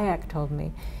 Mano Dayak told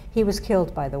me, he was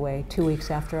killed, by the way, 2 weeks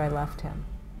after I left him.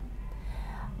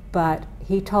 But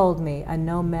he told me a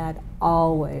nomad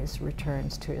always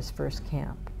returns to his first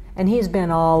camp. And he's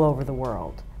been all over the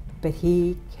world. But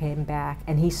he came back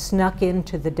and he snuck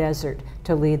into the desert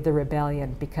to lead the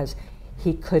rebellion because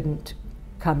he couldn't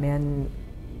come in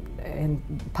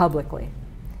publicly.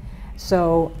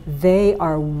 So they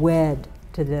are wed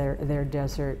to their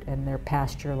desert and their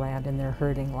pasture land and their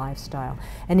herding lifestyle.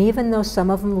 And even though some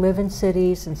of them live in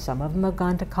cities and some of them have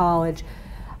gone to college,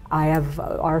 I have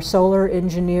our solar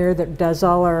engineer that does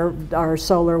all our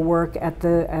solar work at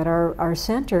our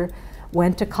center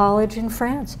went to college in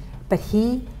France, but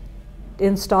he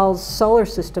installs solar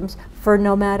systems for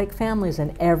nomadic families,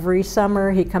 and every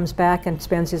summer he comes back and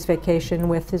spends his vacation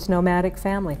with his nomadic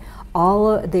family.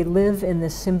 They live in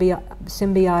this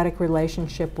symbiotic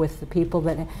relationship with the people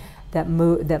that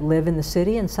live in the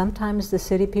city, and sometimes the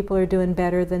city people are doing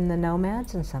better than the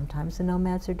nomads, and sometimes the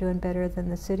nomads are doing better than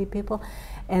the city people,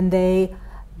 and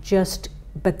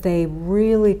but they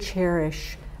really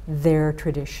cherish their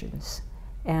traditions.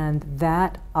 And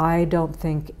that, I don't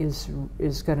think, is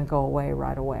going to go away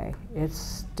right away. It's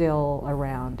still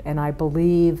around. And I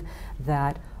believe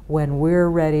that when we're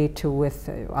ready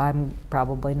to, I'm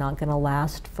probably not going to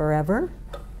last forever,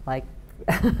 like,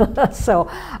 so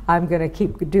I'm going to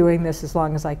keep doing this as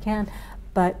long as I can.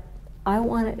 But I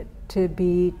want it to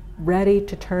be ready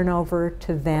to turn over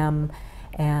to them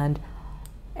and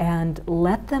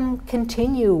let them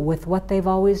continue with what they've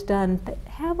always done, but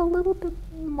have a little bit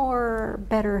more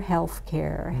better health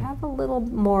care, have a little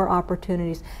more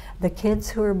opportunities. The kids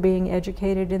who are being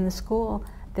educated in the school,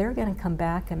 they're going to come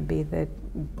back and be the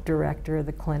director of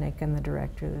the clinic and the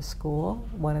director of the school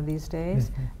one of these days.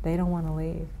 They don't want to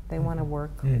leave. They want to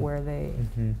work where they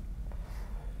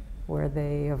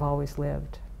have always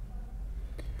lived.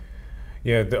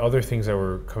 Yeah, the other things that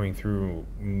were coming through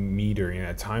me during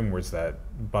that time was that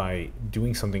by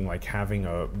doing something like having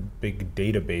a big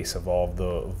database of all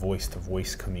the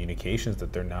voice-to-voice communications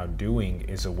that they're now doing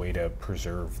is a way to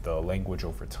preserve the language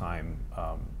over time,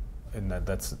 and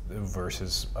that's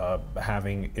versus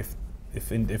having, if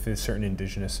certain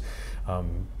indigenous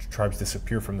tribes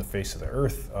disappear from the face of the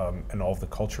earth and all of the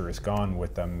culture is gone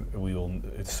with them,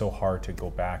 it's so hard to go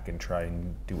back and try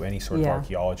and do any sort of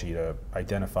archaeology to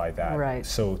identify that. Right.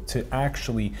 So to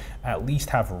actually at least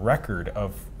have a record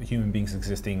of human beings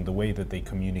existing, the way that they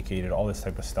communicated, all this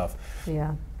type of stuff.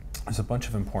 Yeah. There's a bunch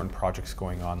of important projects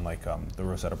going on, like the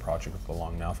Rosetta Project with the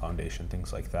Long Now Foundation,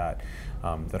 things like that,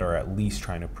 that are at least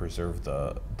trying to preserve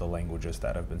the languages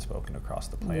that have been spoken across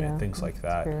the planet, things like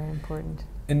that. Very important.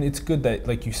 And it's good that,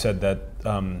 like you said, that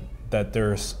that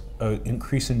there's an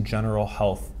increase in general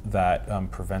health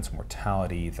that prevents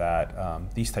mortality,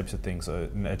 that these types of things,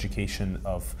 an education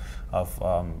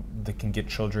that can get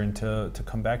children to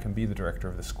come back and be the director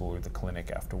of the school or the clinic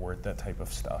afterward, that type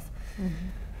of stuff.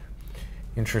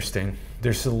 Interesting.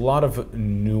 There's a lot of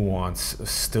nuance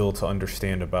still to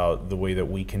understand about the way that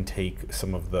we can take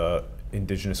some of the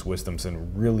indigenous wisdoms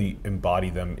and really embody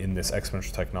them in this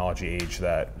exponential technology age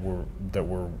that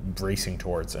we're racing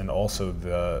towards, and also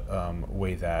the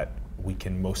way that we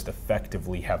can most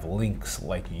effectively have links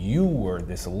like you were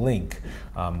this link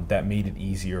that made it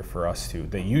easier for us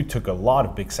that you took a lot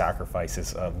of big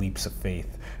sacrifices, leaps of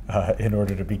faith in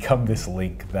order to become this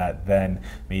link that then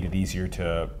made it easier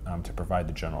to provide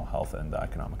the general health and the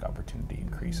economic opportunity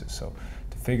increases. So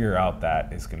to figure out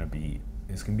that is going to be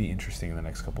interesting in the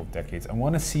next couple of decades. I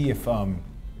want to see if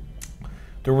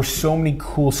there were so many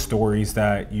cool stories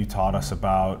that you taught us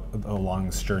about along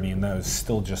this journey, and that was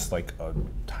still just like a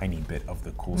tiny bit of the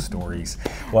cool stories.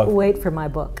 Well, wait for my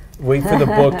book. Wait for the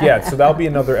book, yeah. So that'll be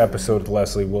another episode.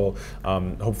 Leslie will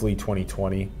hopefully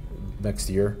 2020 next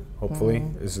year. Hopefully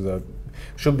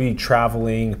she'll be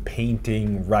traveling,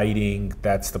 painting, writing.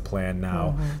 That's the plan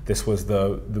now. This was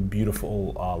the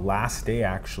beautiful last day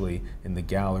actually in the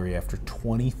gallery after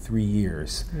 23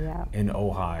 years in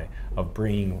Ojai of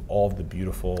bringing all of the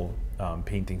beautiful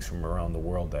paintings from around the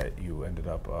world that you ended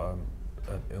up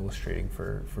illustrating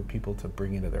for people to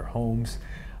bring into their homes.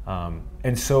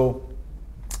 And so,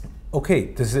 okay,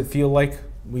 does it feel like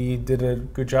we did a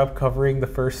good job covering the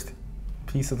first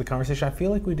piece of the conversation? I feel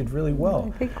like we did really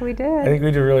well. I think we did. I think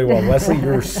we did really well. Leslie,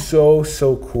 you're so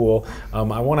cool.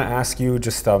 I want to ask you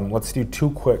just, let's do 2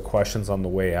 quick questions on the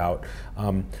way out.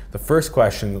 The first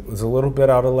question was a little bit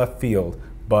out of left field,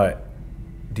 but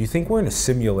do you think we're in a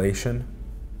simulation?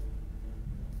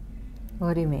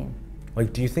 What do you mean?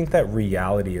 Like, do you think that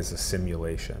reality is a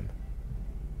simulation?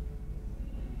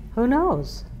 Who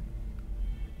knows?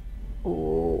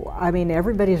 Ooh, I mean,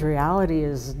 everybody's reality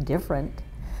is different.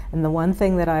 And the one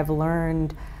thing that I've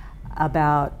learned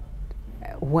about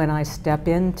when I step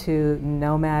into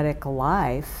nomadic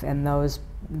life and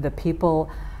the people,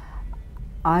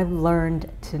 I've learned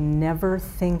to never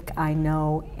think I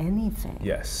know anything.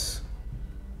 Yes.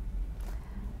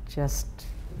 Just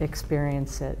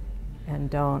experience it and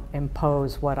don't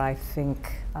impose what I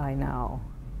think I know.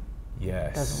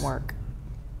 Yes. It doesn't work.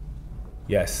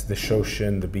 Yes, the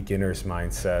Shoshin, the beginner's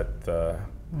mindset, the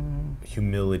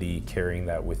humility, carrying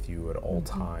that with you at all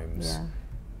times.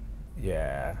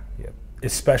 Yeah.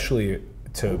 Especially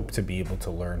to be able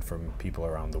to learn from people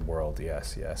around the world.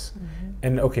 Yes.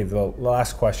 And okay, the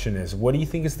last question is, what do you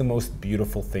think is the most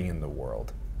beautiful thing in the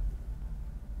world?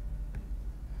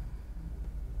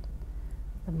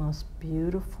 The most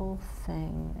beautiful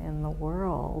thing in the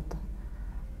world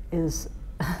is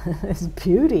is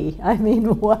beauty. I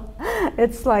mean, what?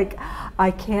 It's like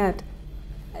I can't.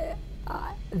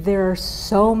 There are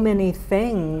so many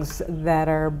things that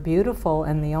are beautiful,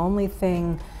 and the only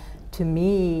thing to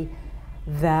me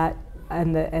that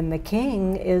and the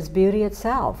king is beauty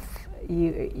itself.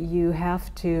 You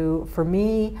have to. For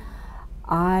me,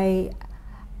 I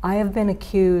have been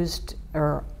accused,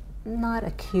 or not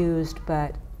accused,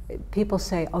 but people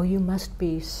say, "Oh, you must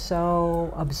be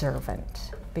so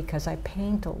observant," because I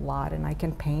paint a lot and I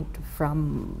can paint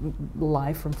from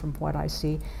life and from what I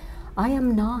see. I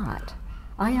am not.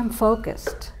 I am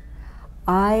focused.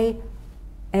 I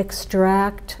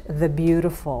extract the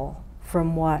beautiful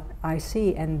from what I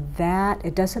see, and that,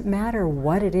 it doesn't matter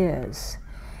what it is.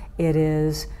 It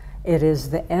is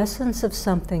the essence of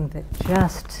something that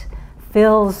just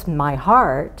fills my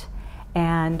heart,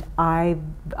 and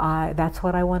that's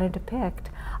what I want to depict.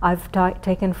 I've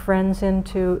taken friends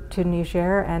into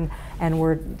Niger, and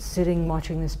we're sitting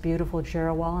watching this beautiful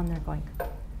Jerawal, and they're going,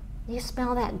 "You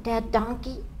smell that dead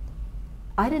donkey?"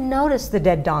 I didn't notice the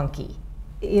dead donkey.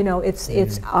 You know, it's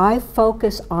I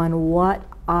focus on what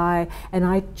and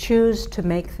I choose to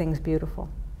make things beautiful.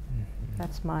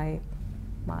 That's my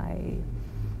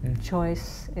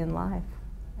choice in life.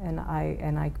 And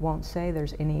I won't say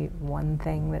there's any one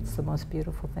thing that's the most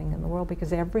beautiful thing in the world,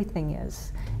 because everything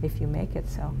is, if you make it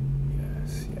so.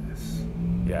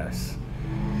 Yes.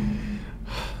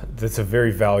 That's a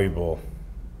very valuable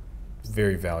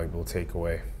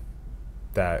takeaway,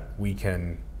 that we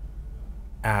can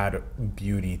add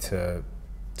beauty to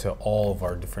all of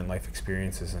our different life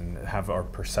experiences and have our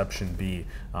perception be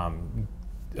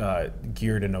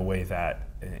geared in a way that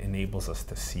enables us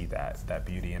to see that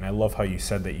beauty. And I love how you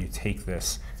said that you take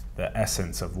the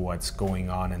essence of what's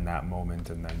going on in that moment,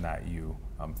 and then that you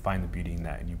find the beauty in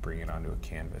that and you bring it onto a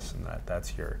canvas, and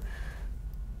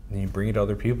and you bring it to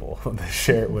other people to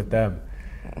share it with them.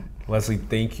 Leslie,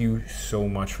 thank you so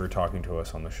much for talking to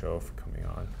us on the show, for coming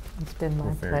on. It's been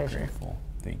my pleasure. We're very grateful.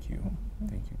 Thank you.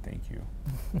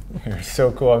 You're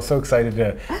so cool. I'm so excited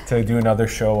to do another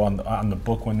show on the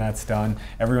book when that's done.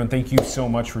 Everyone, thank you so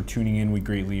much for tuning in. We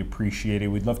greatly appreciate it.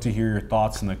 We'd love to hear your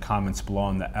thoughts in the comments below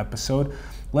on the episode.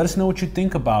 Let us know what you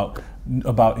think about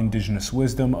indigenous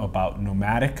wisdom, about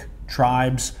nomadic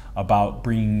tribes, about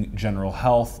bringing general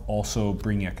health, also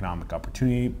bringing economic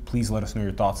opportunity. Please let us know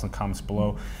your thoughts in the comments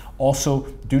below. Also,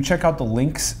 do check out the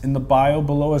links in the bio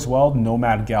below as well,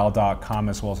 nomadgal.com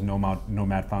as well as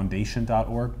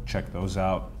nomadfoundation.org. Check those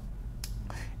out.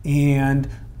 And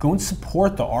go and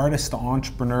support the artists, the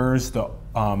entrepreneurs, the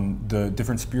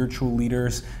different spiritual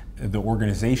leaders the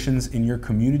organizations in your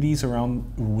communities around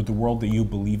the world that you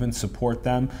believe in. Support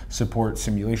them, support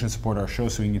Simulation, support our show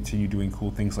so we can continue doing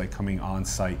cool things like coming on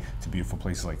site to beautiful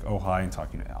places like Ojai and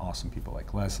talking to awesome people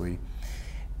like Leslie.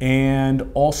 And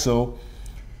also,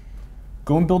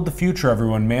 go and build the future,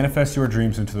 everyone. Manifest your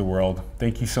dreams into the world.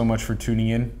 Thank you so much for tuning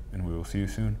in, and we will see you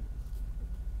soon.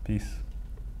 Peace.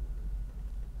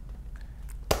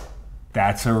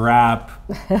 That's a wrap.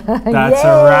 That's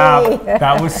a wrap.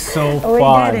 That was so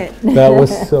fun. We did it. That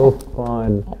was so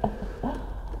fun.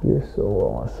 You're so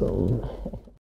awesome.